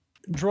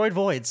 Droid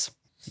Voids.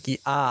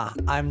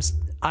 I'm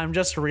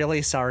just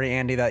really sorry,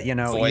 Andy, that you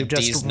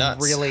just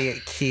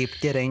really keep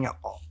getting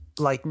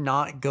like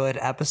not good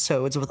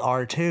episodes with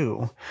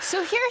R2.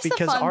 So here's because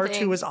the fun R2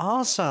 thing. is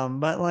awesome,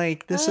 but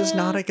like this is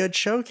not a good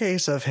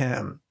showcase of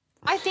him.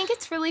 I think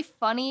it's really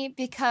funny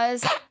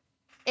because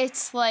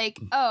it's like,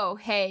 oh,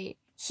 hey,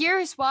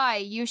 here's why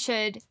you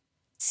should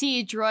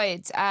see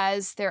droids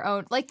as their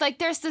own. Like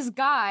there's this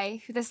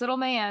guy, this little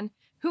man,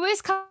 who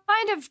is kind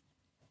of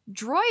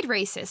droid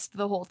racist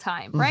the whole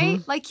time, right?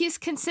 Mm-hmm. Like he's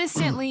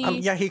consistently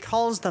he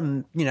calls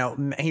them,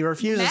 he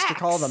refuses to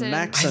call them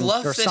mechs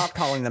or stop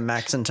calling them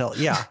mechs until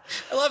I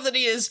love that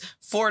he is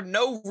for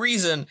no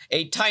reason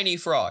a tiny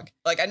frog.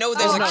 Like I know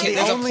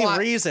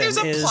there's there's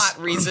a plot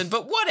reason,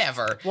 but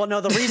whatever. Well,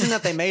 no, the reason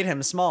that they made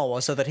him small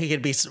was so that he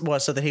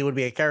would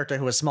be a character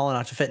who was small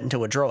enough to fit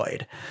into a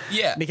droid.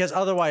 Yeah, because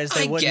otherwise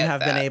they wouldn't have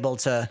been able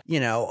to,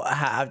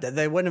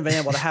 they wouldn't have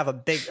been able to have a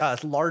big,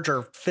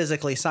 larger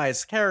physically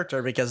sized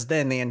character because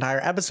then the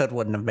entire episode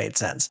wouldn't have made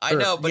sense. I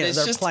know, but it's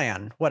their just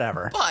plan,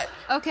 whatever. But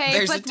okay,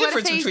 there's a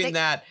difference between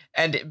that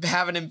and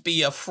having him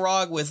be a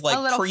frog with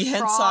like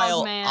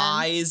prehensile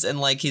eyes and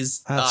like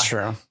his. That's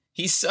true.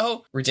 He's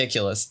so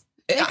ridiculous.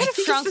 They could have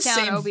shrunk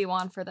down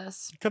Obi-Wan for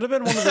this. Could have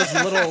been one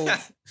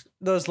of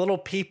those little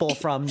people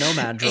from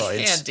Nomad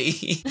Droids. Andy,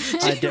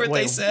 did you hear what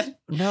they said?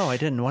 No, I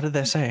didn't. What did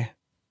they say?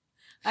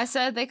 I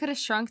said they could have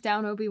shrunk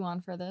down Obi-Wan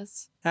for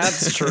this.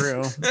 That's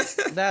true.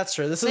 That's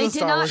true. This is the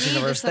Star Wars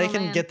universe. They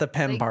can get the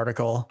Pym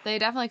particle. They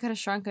definitely could have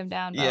shrunk him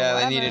down. Yeah,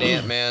 they needed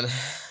Ant-Man.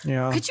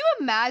 Yeah. Could you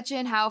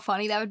imagine how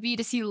funny that would be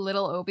to see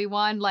little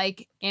Obi-Wan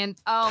and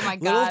oh my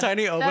god, little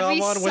tiny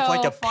Obi-Wan with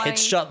like a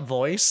pitched up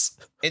voice.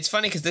 It's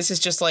funny because this is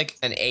just like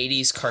an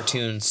 80s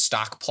cartoon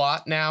stock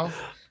plot now.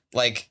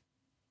 Like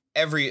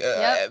every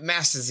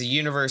Masters of the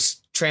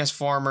Universe,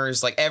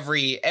 Transformers, like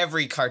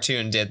every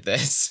cartoon did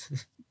this.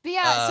 But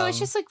yeah, so it's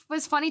just like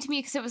was funny to me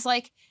because it was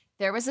like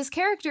there was this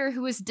character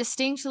who was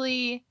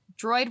distinctly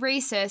droid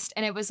racist,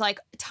 and it was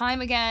like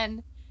time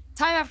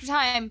after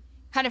time,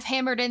 kind of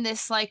hammered in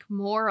this like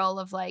moral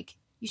of like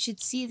you should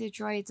see the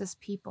droids as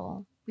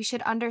people. We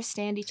should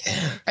understand each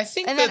other. I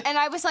think, and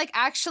I was like,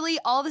 actually,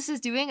 all this is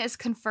doing is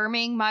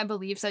confirming my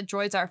beliefs that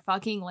droids are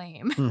fucking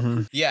lame.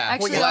 Mm-hmm. Yeah,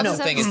 actually, well, that's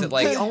the thing is that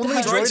like the only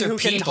droid who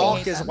can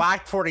talk is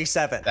Whack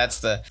 47. That's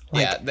the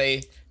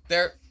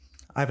they're.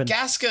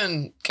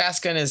 Gaskin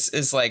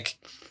is like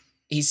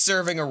he's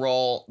serving a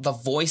role. The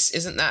voice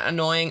isn't that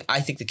annoying.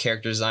 I think the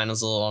character design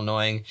was a little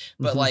annoying,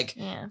 but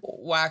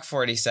Whack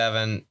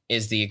 47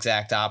 is the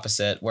exact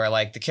opposite. Where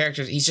like the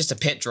character, he's just a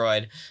pit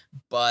droid,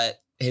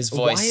 but his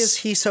voice. Why is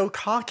he so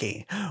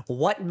cocky?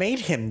 What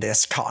made him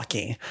this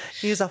cocky?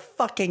 He's a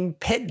fucking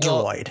pit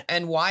droid.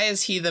 And why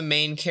is he the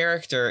main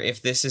character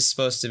if this is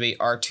supposed to be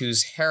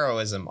R2's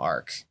heroism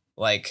arc?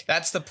 Like,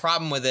 that's the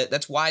problem with it.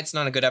 That's why it's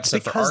not a good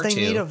episode for R2. Because they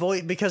need a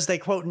voice, because they,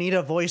 quote, need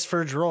a voice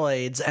for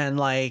droids, and,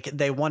 like,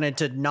 they wanted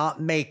to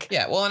not make...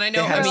 Yeah, well, and I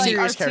know... They had I a mean,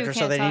 serious R2 character, so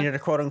can't they talk. needed a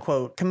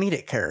quote-unquote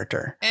comedic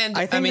character. And,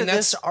 I think that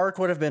that's... this arc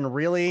would have been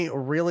really,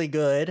 really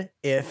good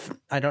if...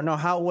 I don't know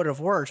how it would have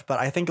worked, but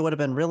I think it would have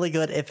been really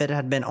good if it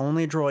had been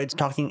only droids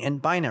talking in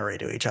binary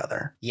to each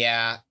other.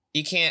 Yeah,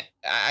 you can't...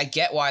 I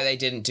get why they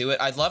didn't do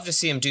it. I'd love to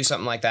see them do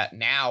something like that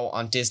now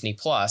on Disney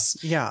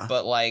Plus. Yeah.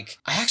 But, like,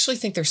 I actually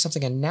think there's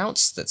something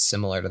announced that's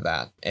similar to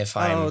that. If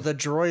I'm... Oh, the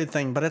droid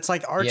thing, but it's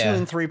like R2 Yeah.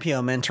 and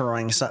 3PO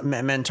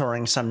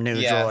mentoring some new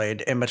Yeah.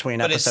 droid in between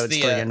But it's episodes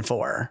the, 3 and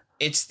 4.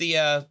 It's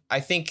the I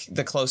think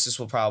the closest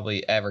we'll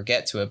probably ever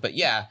get to it. But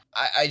yeah,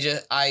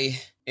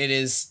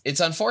 it's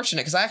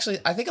unfortunate because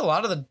I think a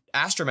lot of the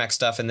astromech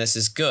stuff in this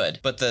is good,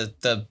 but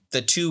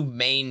the two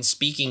main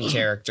speaking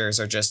characters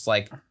are just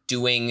like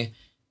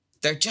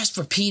they're just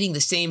repeating the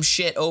same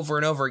shit over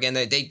and over again.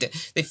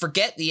 They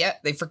forget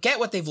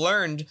what they've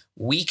learned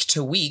week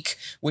to week,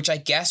 which I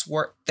guess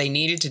they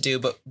needed to do,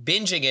 but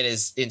binging it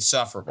is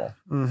insufferable.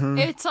 Mm-hmm.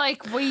 It's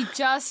like, we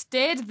just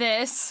did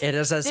this. It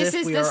is as This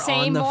if is we the are same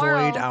on the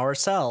moral. void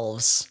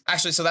ourselves.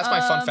 Actually, so that's my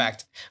fun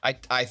fact.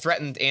 I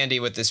threatened Andy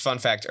with this fun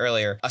fact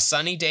earlier. A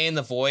Sunny Day in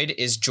the Void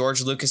is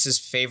George Lucas's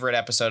favorite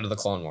episode of the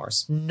Clone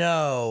Wars.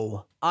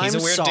 No, He's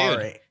I'm a weird dude.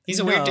 sorry. He's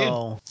a weird dude.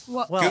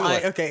 What? Well, Google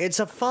it. okay, it's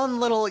a fun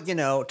little,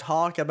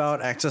 talk about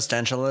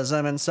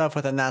existentialism and stuff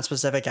within that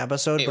specific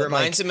episode. It but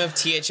reminds him of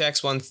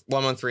THX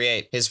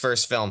 1138, his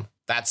first film.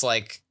 That's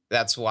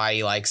why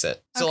he likes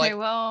it. So Okay, like,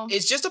 well-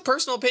 it's just a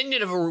personal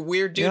opinion of a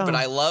weird dude, Yeah. but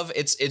I love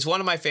it's one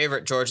of my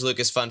favorite George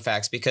Lucas fun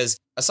facts because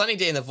A Sunny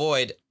Day in the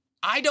Void,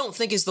 I don't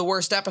think is the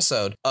worst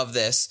episode of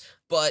this,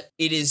 but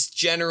it is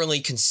generally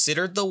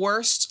considered the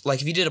worst.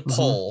 Like if you did a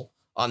poll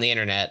on the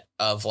internet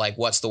of like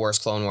what's the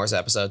worst Clone Wars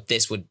episode,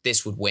 this would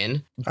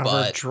win. over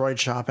But droid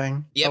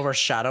shopping, Yep. over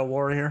Shadow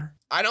Warrior.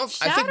 I think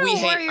Shadow we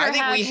Warrior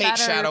hate had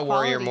better Shadow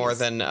Warrior more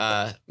qualities.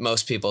 than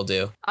most people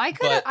do. I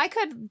but-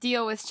 could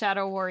deal with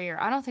Shadow Warrior.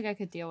 I don't think I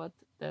could deal with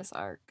this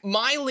arc.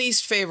 My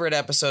least favorite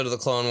episode of the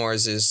Clone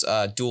Wars is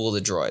Duel of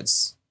the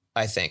Droids,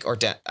 I think.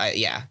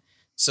 Yeah.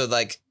 So,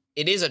 like,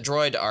 it is a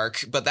droid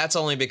arc, but that's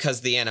only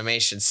because the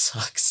animation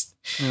sucks.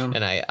 Yeah.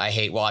 And I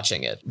hate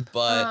watching it.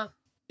 But,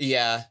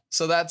 yeah.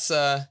 So that's...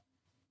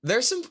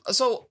 There's some...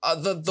 So,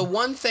 the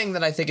one thing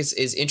that I think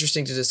is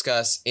interesting to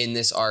discuss in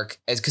this arc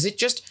is... Because it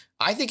just...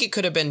 I think it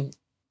could have been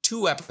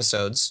 2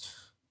 episodes.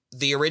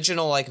 The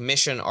original, like,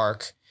 mission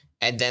arc,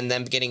 and then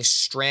them getting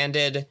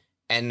stranded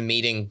and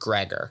meeting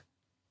Gregor.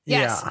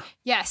 Yes. Yeah.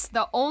 Yes,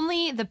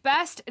 the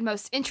best and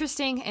most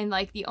interesting and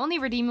like the only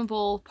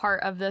redeemable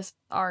part of this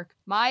arc,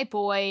 my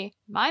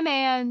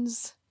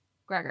man's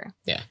Gregor.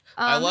 Yeah.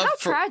 I love how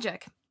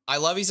tragic. I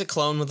love he's a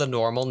clone with a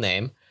normal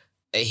name.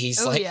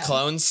 He's like yeah.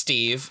 Clone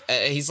Steve.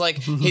 He's like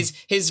his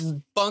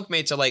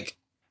bunkmates are like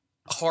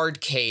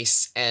hard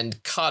case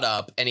and cut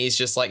up, and he's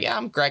just like, yeah,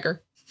 I'm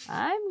Gregor.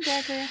 I'm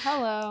Gregor.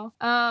 Hello.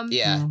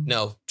 Yeah,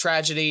 no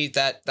tragedy.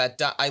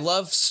 I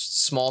love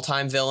small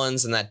time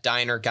villains, and that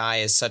diner guy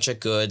is such a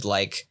good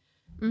like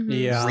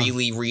Yeah.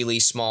 really really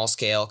small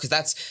scale because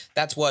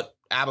that's what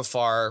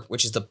Abafar,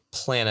 which is the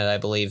planet I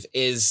believe,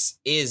 is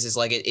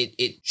like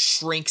it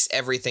shrinks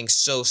everything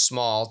so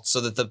small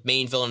so that the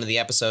main villain of the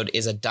episode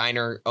is a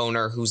diner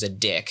owner who's a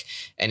dick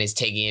and is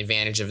taking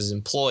advantage of his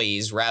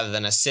employees rather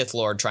than a Sith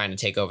Lord trying to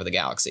take over the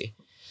galaxy.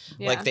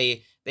 yeah. Like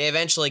they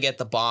eventually get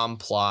the bomb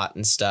plot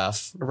and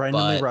stuff.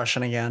 Randomly but,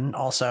 Russian again,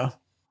 also.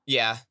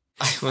 Yeah.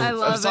 I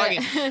love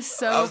it.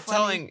 So I was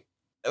funny.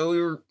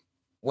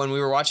 when we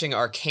were watching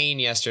Arcane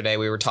yesterday,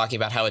 we were talking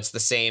about how it's the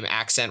same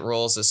accent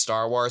rules as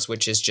Star Wars,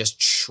 which is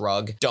just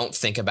shrug. Don't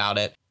think about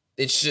it.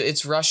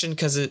 It's Russian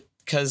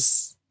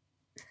because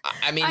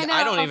I mean,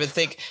 I don't even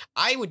think,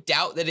 I would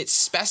doubt that it's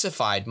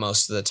specified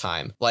most of the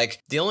time.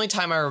 Like the only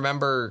time I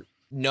remember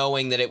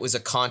knowing that it was a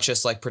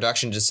conscious like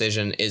production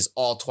decision is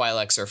all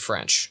Twi'leks are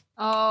French.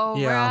 Oh,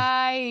 Yeah.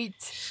 right.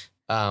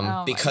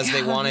 my Because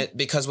they God. wanted,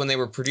 because when they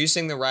were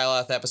producing the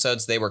Ryloth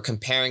episodes, they were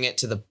comparing it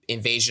to the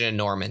invasion in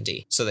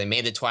Normandy. So they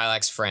made the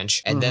Twi'leks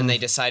French, and then they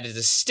decided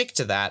to stick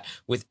to that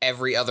with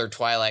every other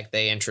Twi'lek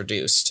they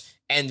introduced,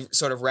 and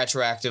sort of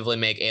retroactively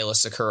make Aayla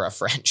Secura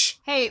French.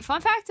 Hey,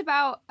 fun fact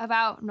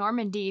about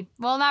Normandy.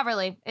 Well, not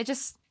really. Do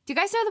you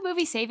guys know the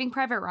movie Saving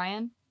Private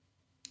Ryan?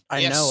 I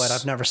Yes. know it.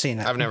 I've never seen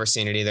it. I've never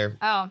seen it either.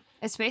 Oh,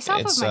 it's based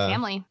off It's, of my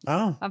family.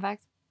 Oh. Fun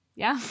fact.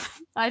 Yeah,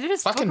 I did a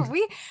Fucking-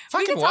 we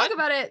fucking can what? talk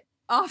about it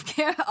off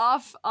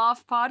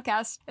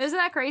podcast. Isn't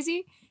that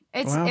crazy?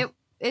 Wow.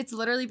 It's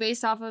literally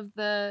based off of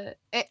I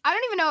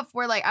don't even know if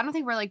I don't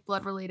think we're like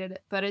blood related,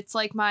 but it's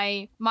like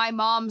my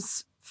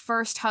mom's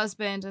first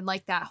husband and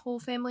like that whole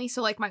family.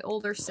 So like my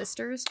older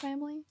sister's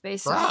family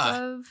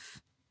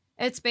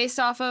it's based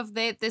off of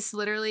this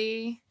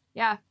literally.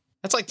 Yeah.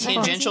 That's like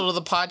tangential to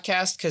the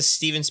podcast because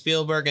Steven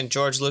Spielberg and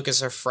George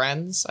Lucas are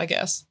friends, I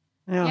guess.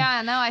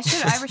 Yeah, no, I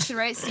should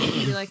write Steve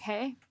and be like,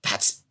 hey.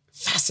 That's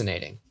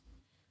fascinating.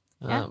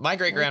 Yeah, My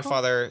great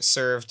grandfather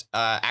served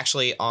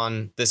actually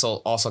on, this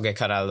will also get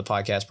cut out of the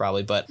podcast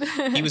probably, but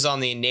he was on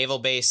the naval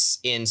base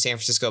in San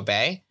Francisco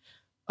Bay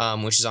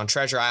which is on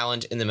Treasure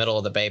Island in the middle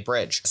of the Bay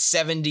Bridge.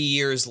 70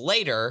 years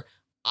later,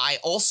 I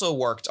also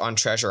worked on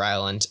Treasure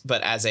Island,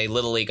 but as a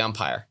Little League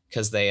umpire,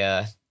 because they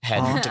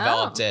had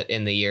developed it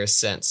in the years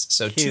since.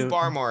 So Cute. 2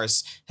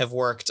 Barmores have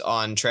worked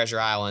on Treasure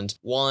Island.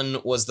 One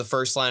was the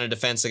first line of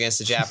defense against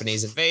the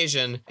Japanese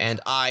invasion, and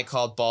I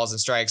called balls and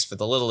strikes for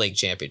the Little League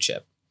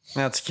championship.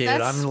 That's cute.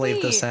 That's I'm going to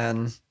leave this sweet.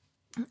 in.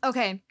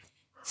 Okay.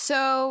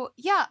 So,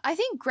 yeah, I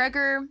think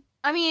Gregor,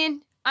 I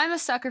mean, I'm a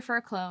sucker for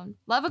a clone.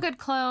 Love a good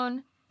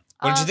clone.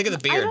 What did you think of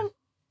the beard?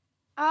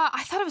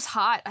 I thought it was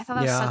hot. I thought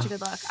that was Yeah. such a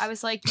good look. I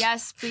was like,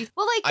 yes, please.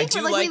 Well, like, I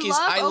do we like his.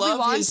 love I love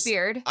Obi-Wan's his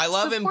beard. I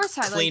love So of him course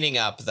cleaning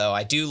up, though.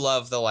 I do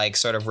love the like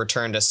sort of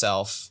return to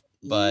self.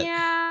 But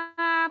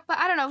yeah, but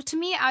I don't know. To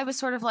me, I was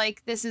sort of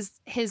like, this is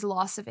his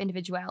loss of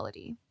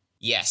individuality.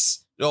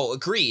 yes, no,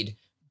 agreed.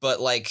 But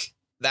like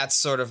that's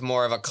sort of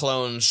more of a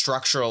clone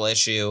structural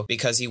issue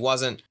because he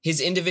wasn't. His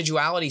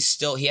individuality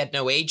still. He had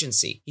no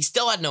agency. He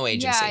still had no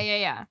agency.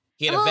 Yeah.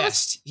 He had Well, a it was-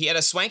 vest. He had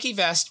a swanky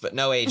vest, but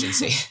no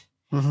agency.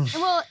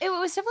 Well, it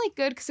was definitely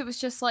good because it was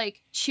just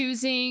like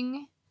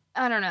choosing,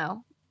 I don't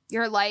know,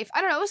 your life.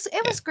 I don't know.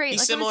 It was great. He's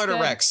Like, it was similar to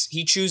good. Rex.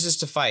 He chooses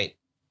to fight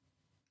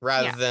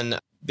rather than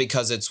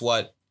because it's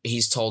what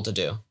he's told to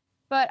do.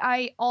 But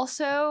I was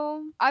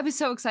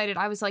so excited.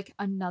 I was like,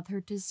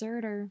 another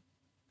deserter.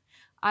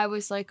 I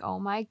was like, oh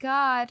my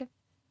God.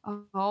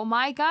 Oh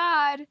my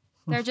God.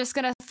 They're just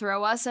going to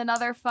throw us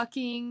another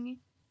fucking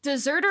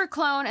deserter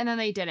clone. And then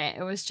they didn't.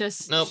 It was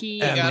just, Nope, he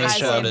it got has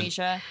exploded.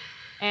 amnesia.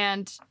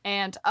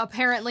 And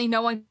apparently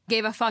no one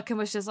gave a fuck and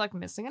was just like,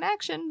 missing in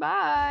action.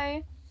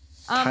 Bye.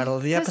 Title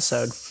of the 'cause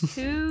episode.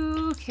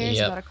 Who cares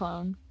Yep. about a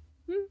clone?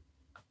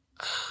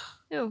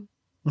 Who?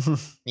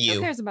 You.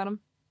 Who cares about him?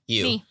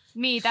 You.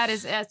 Me.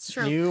 That's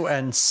true. You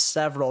and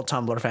several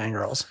Tumblr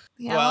fangirls.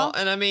 Yeah, Well,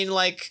 and I mean,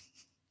 like,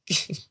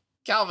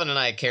 Calvin and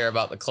I care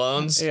about the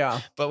clones,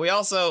 Yeah. but we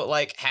also,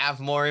 like, have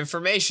more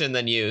information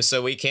than you,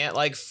 so we can't,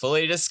 like,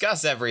 fully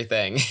discuss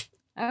everything.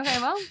 okay,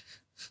 well,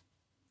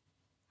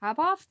 hop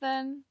off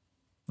then.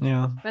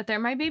 Yeah. But they're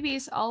my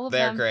babies, all of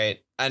They're them.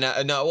 great. I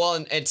know, no, well,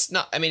 and it's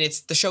not, I mean,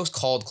 it's, the show's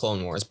called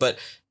Clone Wars, but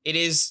it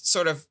is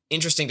sort of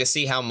interesting to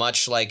see how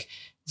much, like,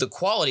 the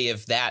quality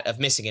of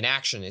Missing in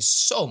Action is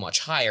so much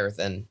higher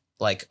than,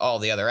 like, all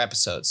the other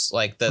episodes.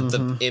 Like,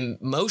 the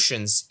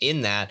emotions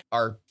in that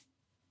are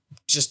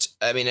just,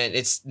 I mean,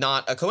 it's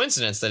not a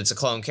coincidence that it's a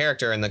clone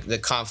character and the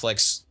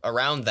conflicts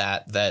around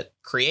that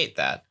create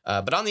that.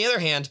 But on the other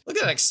hand, look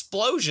at that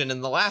explosion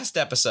in the last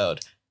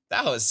episode.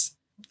 That was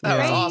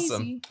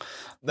awesome. Crazy.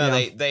 No,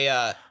 Yeah. they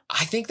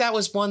I think that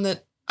was one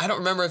that, I don't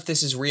remember if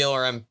this is real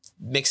or I'm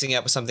mixing it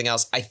up with something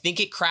else. I think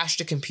it crashed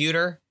a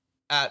computer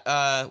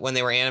at when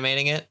they were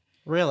animating it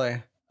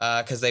Really?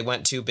 because they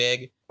went too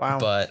big. Wow.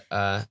 But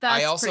I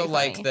That's also pretty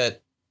like funny.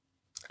 that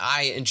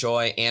I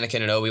enjoy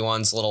Anakin and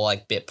Obi-Wan's little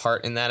like bit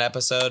part in that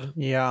episode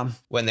Yeah.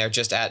 when they're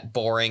just at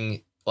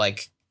boring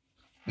like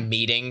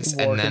meetings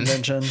War and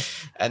convention.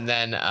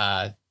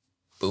 then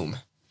boom.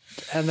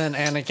 And then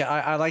Anakin,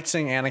 I like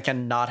seeing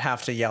Anakin not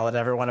have to yell at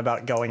everyone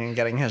about going and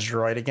getting his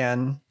droid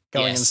again.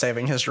 Going Yes. and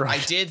saving his droid. I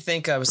did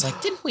think, I was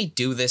like, didn't we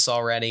do this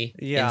already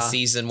Yeah. in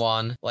season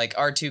 1? Like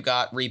R2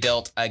 got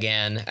rebuilt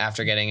again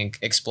after getting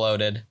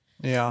exploded.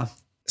 Yeah.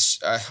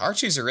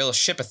 R2's a real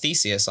ship of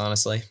Theseus,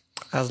 honestly.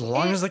 As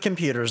long as the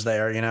computer's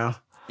there, you know.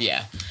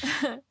 Yeah.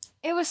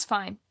 It was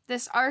fine.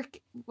 This arc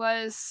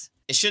was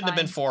It shouldn't have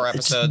been Fine. 4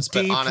 episodes, It's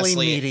but deeply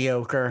honestly,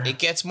 mediocre. it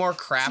gets more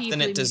crap than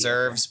Deeply it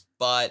deserves,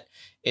 but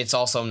it's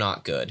also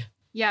not good.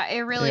 yeah, it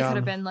really Yeah. could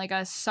have been like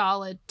a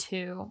solid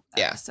 2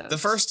 Yeah. episodes. The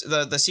first,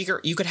 the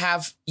secret, you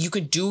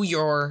could do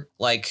your,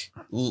 like,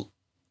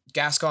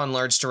 Gascon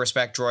learns to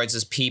respect droids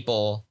as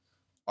people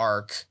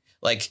arc.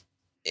 Like,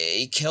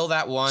 kill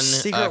that one.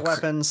 Secret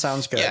weapon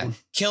sounds good. Yeah,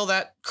 kill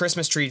that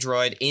Christmas tree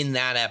droid in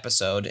that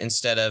episode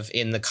instead of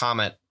in the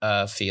comet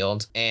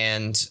field,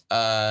 and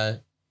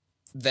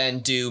then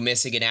do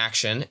Missing in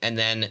Action, and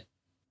then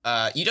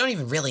you don't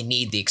even really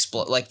need the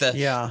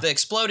the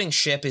exploding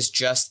ship is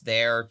just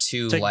there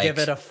to like give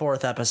it a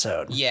 4th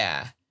episode.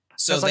 yeah.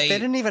 So So they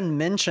didn't even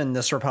mention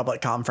this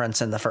Republic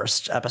conference in the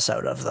first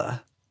episode of the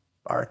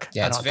arc.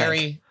 yeah, I it's don't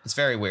think. it's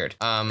very weird.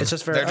 It's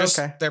just very-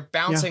 okay. They're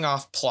bouncing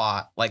off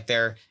plot, like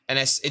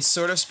it's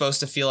sort of supposed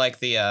to feel like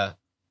the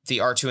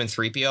R2 and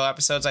 3PO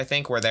episodes, I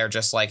think, where they're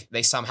just like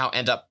they somehow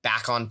end up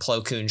back on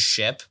Plo Koon's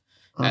ship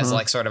as Mhm.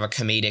 like sort of a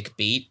comedic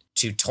beat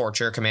to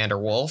torture Commander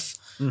Wolf,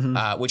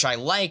 Mhm. which I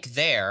like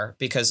there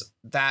because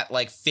that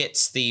like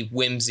fits the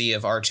whimsy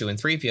of R2 and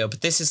 3PO. But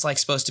this is like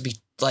supposed to be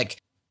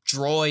like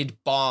droid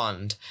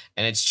bond,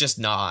 and it's just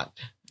not.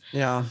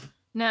 Yeah.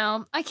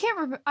 No, I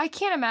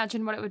can't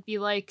imagine what it would be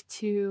like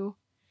to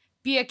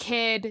be a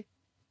kid,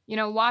 you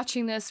know,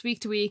 watching this week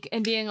to week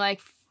and being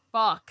like,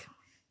 fuck,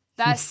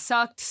 that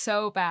sucked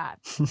so bad.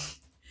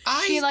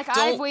 Being like,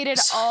 I've waited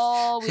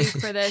all week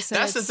for this, and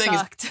That's it the thing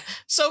sucked.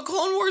 So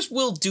Clone Wars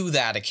will do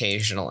that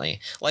occasionally.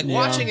 Like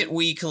watching it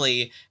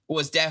weekly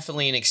was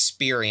definitely an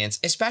experience,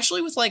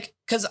 especially with like,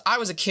 because I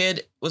was a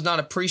kid, was not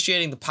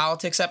appreciating the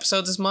politics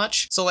episodes as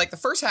much. So like the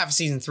first half of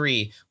season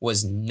 3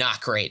 was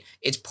not great.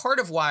 It's part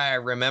of why I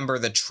remember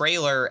the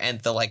trailer and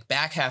the like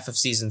back half of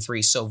season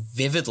 3 so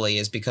vividly,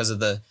 is because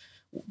of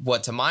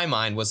what to my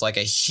mind was like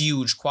a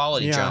huge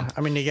quality jump.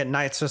 I mean, you get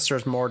Night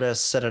Sisters,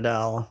 Mortis,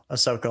 Citadel,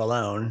 Ahsoka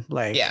alone,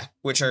 like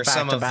which are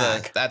some of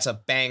that's a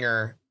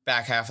banger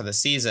back half of the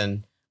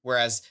season.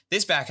 Whereas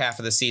this back half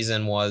of the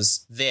season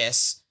was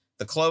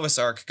the Clovis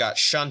arc got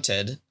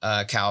shunted,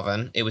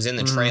 Calvin. It was in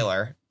the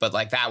trailer, but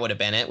like that would have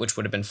been it, which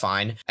would have been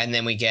fine. And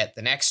then we get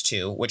the next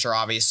two, which are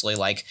obviously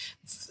like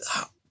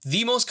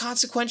the most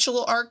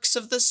consequential arcs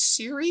of the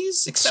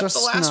series, except the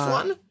last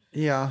one.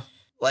 Yeah.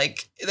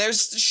 Like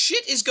there's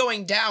shit is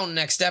going down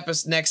next in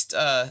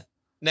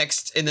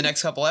the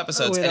next couple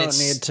episodes. We don't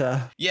need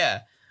to.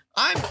 Yeah.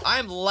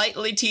 I'm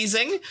lightly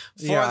teasing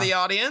for the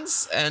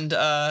audience, and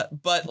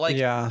but like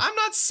I'm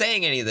not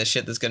saying any of the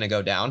shit that's gonna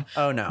go down.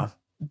 Oh no.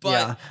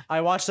 But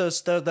I watched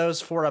those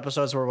 4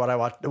 episodes were what I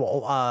watched.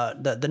 Well,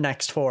 the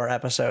next 4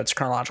 episodes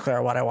chronologically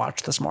are what I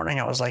watched this morning.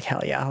 I was like,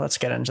 hell yeah, let's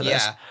get into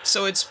this. Yeah.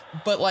 So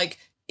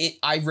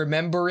I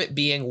remember it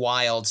being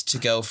wild to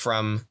go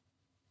from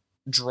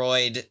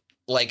Droid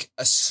like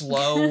a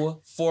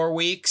slow 4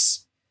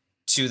 weeks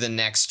to the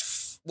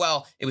next.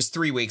 Well, it was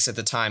 3 weeks at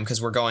the time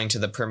because we're going to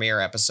the premiere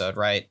episode,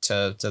 right?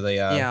 To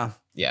the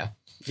yeah.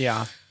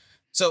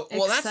 So,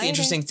 well, that's the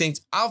interesting thing.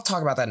 I'll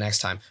talk about that next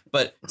time.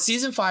 But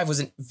season 5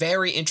 was a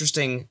very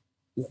interesting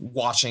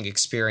watching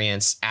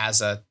experience as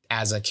a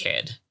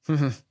kid.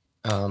 Mm-hmm.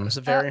 It was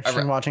a very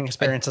interesting watching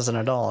experience as an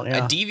adult.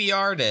 Yeah. I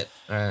DVR'd it.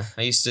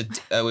 I used to.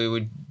 We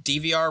would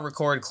DVR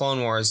record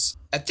Clone Wars.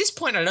 At this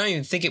point, I don't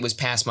even think it was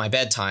past my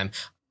bedtime.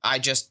 I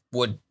just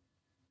would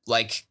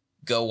like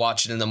go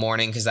watch it in the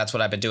morning because that's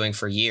what I've been doing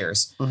for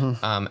years.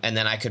 Mm-hmm. And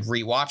then I could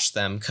rewatch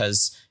them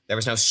because there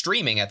was no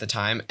streaming at the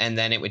time, and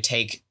then it would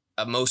take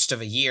most of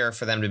a year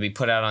for them to be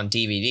put out on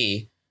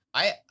DVD.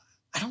 I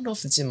don't know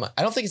if it's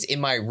I don't think it's in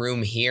my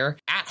room here.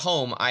 At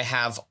home, I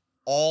have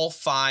all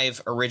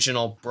 5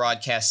 original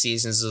broadcast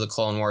seasons of the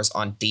Clone Wars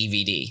on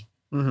DVD.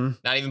 Mm-hmm.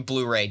 Not even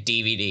Blu-ray,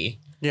 DVD.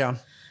 Yeah.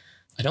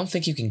 I don't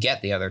think you can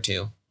get the other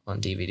 2 on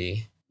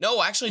DVD.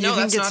 No, actually, no,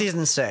 that's not. You can get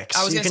season 6.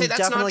 I was going to say that's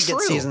not true. You can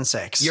definitely get season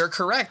 6. You're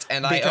correct,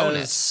 and I own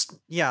it.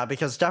 Yeah,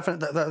 because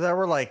definitely there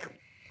were like,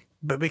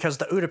 but because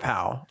the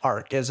Utapau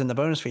arc is in the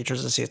bonus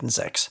features of season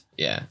 6.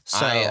 Yeah,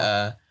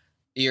 so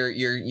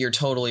you're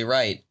totally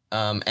right.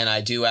 And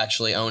I do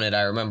actually own it.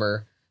 I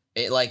remember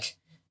it like,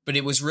 but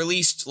it was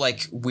released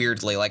like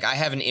weirdly. Like I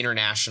have an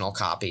international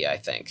copy, I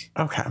think.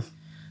 Okay.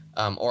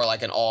 Or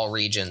like an all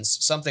regions.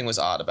 Something was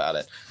odd about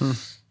it.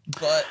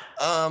 But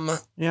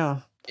yeah.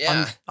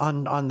 Yeah.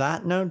 On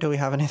that note, do we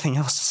have anything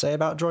else to say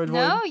about Droid Void?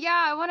 No,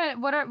 yeah. I want to.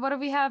 What do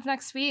we have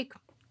next week?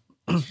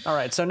 All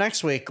right, so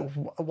next week,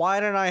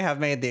 Wyatt and I have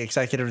made the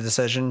executive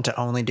decision to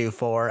only do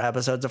 4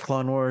 episodes of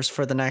Clone Wars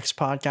for the next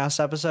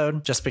podcast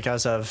episode, just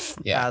because of,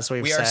 as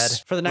we've said,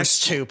 for the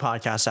next 2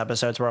 podcast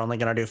episodes, we're only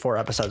going to do 4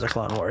 episodes of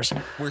Clone Wars.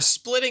 We're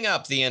splitting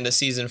up the end of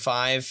season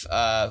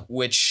 5,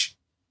 which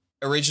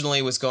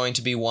originally was going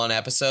to be 1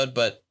 episode,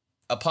 but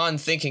upon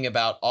thinking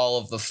about all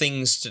of the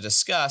things to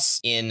discuss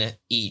in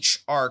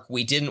each arc,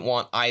 we didn't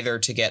want either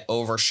to get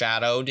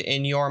overshadowed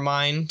in your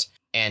mind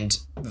and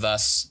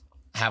thus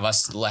have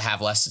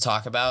less to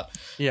talk about.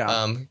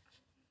 Yeah.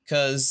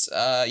 Because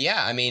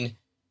I mean,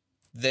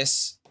 the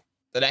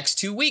next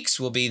 2 weeks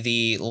will be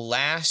the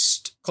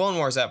last Clone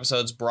Wars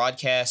episodes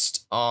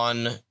broadcast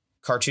on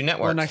Cartoon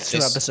Network. The next 2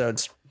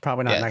 episodes,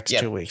 probably not next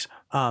 2 weeks.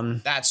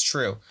 That's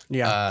true.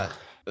 Yeah.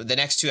 The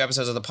next 2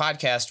 episodes of the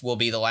podcast will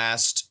be the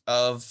last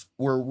of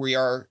where we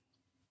are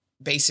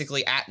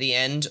basically at the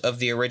end of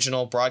the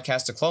original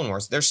broadcast of Clone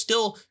Wars. There's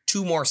still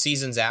 2 more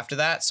seasons after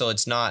that, so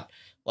it's not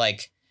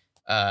like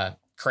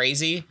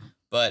crazy,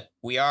 but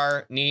we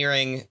are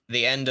nearing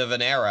the end of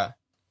an era.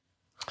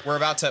 We're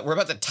about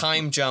to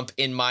time jump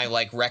in my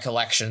like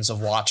recollections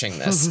of watching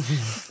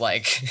this,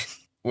 like,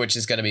 which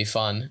is going to be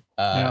fun.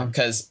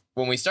 Because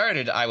when we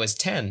started, I was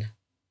 10,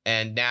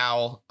 and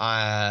now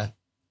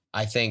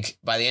I think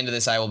by the end of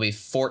this I will be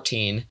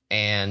 14,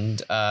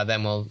 and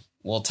then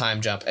we'll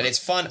time jump, and it's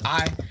fun.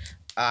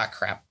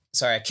 Crap.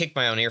 Sorry, I kicked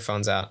my own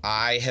earphones out.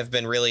 I have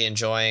been really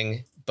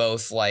enjoying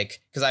both,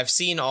 like, because I've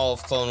seen all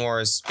of Clone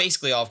Wars,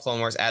 basically all of Clone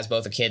Wars as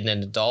both a kid and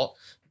an adult,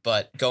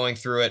 but going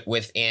through it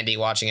with Andy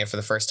watching it for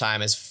the first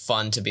time is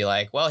fun to be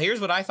like, well, here's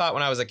what I thought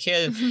when I was a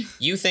kid.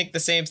 You think the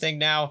same thing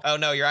now? Oh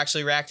no, you're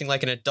actually reacting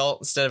like an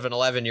adult instead of an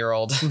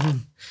 11-year-old.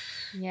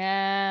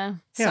 Yeah.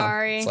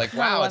 Sorry. It's like,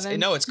 wow,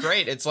 it's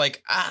great. It's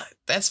like,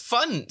 that's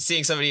fun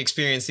seeing somebody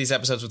experience these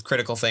episodes with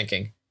critical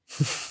thinking.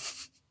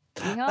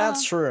 Yeah.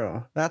 That's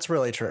true. That's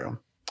really true.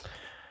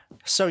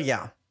 So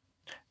yeah,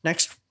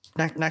 next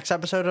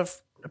episode of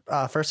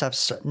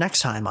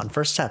next time on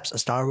First Steps, a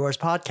Star Wars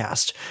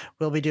podcast,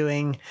 we'll be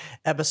doing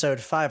episode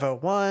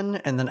 501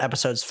 and then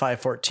episodes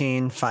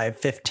 514,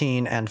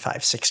 515, and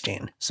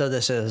 516. So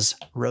this is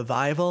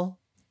Revival,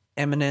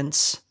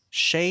 Eminence,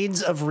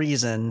 Shades of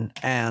Reason,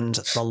 and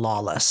The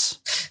Lawless.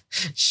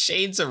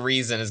 Shades of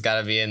Reason has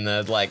got to be in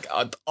the like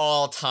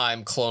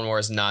all-time Clone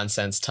Wars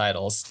nonsense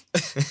titles.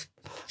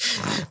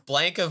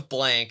 Blank of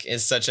Blank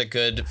is such a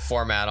good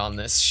format on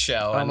this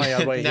show. Oh my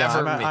god, wait,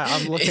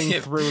 I'm looking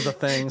through the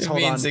things. Hold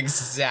on. It means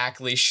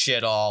exactly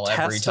shit all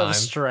every Test time. of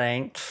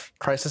Strength,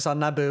 Crisis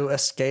on Naboo,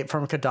 Escape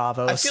from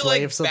Cadavo, I feel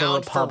Slaves like of the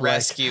Bound for Republic,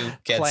 Rescue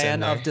gets Plan in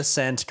there. of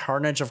Descent,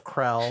 Carnage of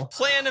Krell.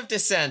 Plan of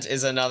Descent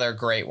is another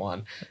great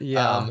one.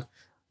 Yeah.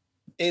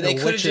 They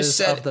could have just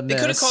said they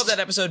could have called that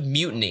Mist. episode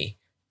Mutiny.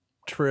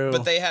 True.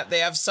 But they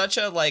have such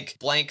a like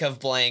blank of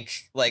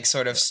blank like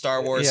sort of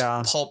Star Wars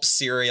pulp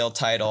serial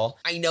title.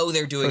 I know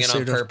they're doing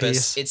Pursuit it on of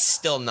purpose. Peace. It's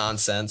still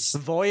nonsense.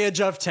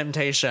 Voyage of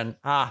Temptation.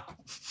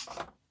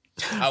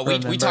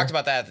 We talked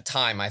about that at the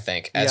time, I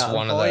think, as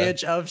one of the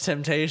Voyage of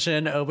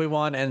Temptation,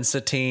 Obi-Wan and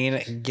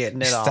Satine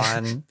getting it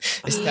on.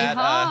 Is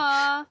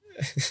that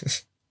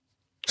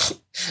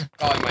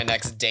calling my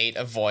next date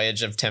a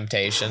Voyage of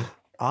Temptation?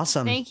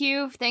 Awesome. Thank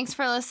you. Thanks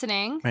for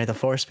listening. May the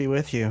Force be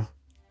with you.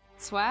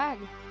 Swag.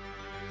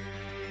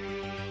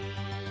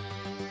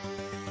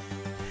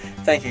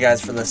 Thank you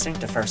guys for listening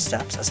to First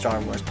Steps, a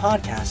Star Wars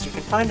podcast. You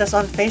can find us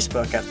on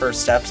Facebook at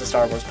First Steps, a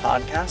Star Wars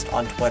podcast,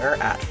 on Twitter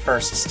at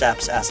First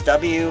Steps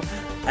SW,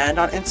 and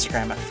on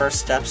Instagram at First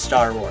Steps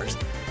Star Wars.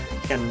 You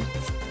can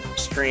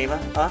stream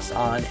us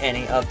on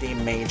any of the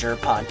major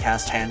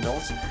podcast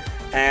handles,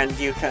 and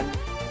you can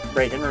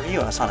rate and review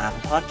us on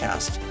Apple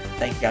Podcasts.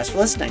 Thank you guys for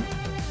listening.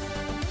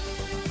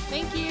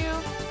 Thank you.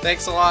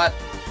 Thanks a lot.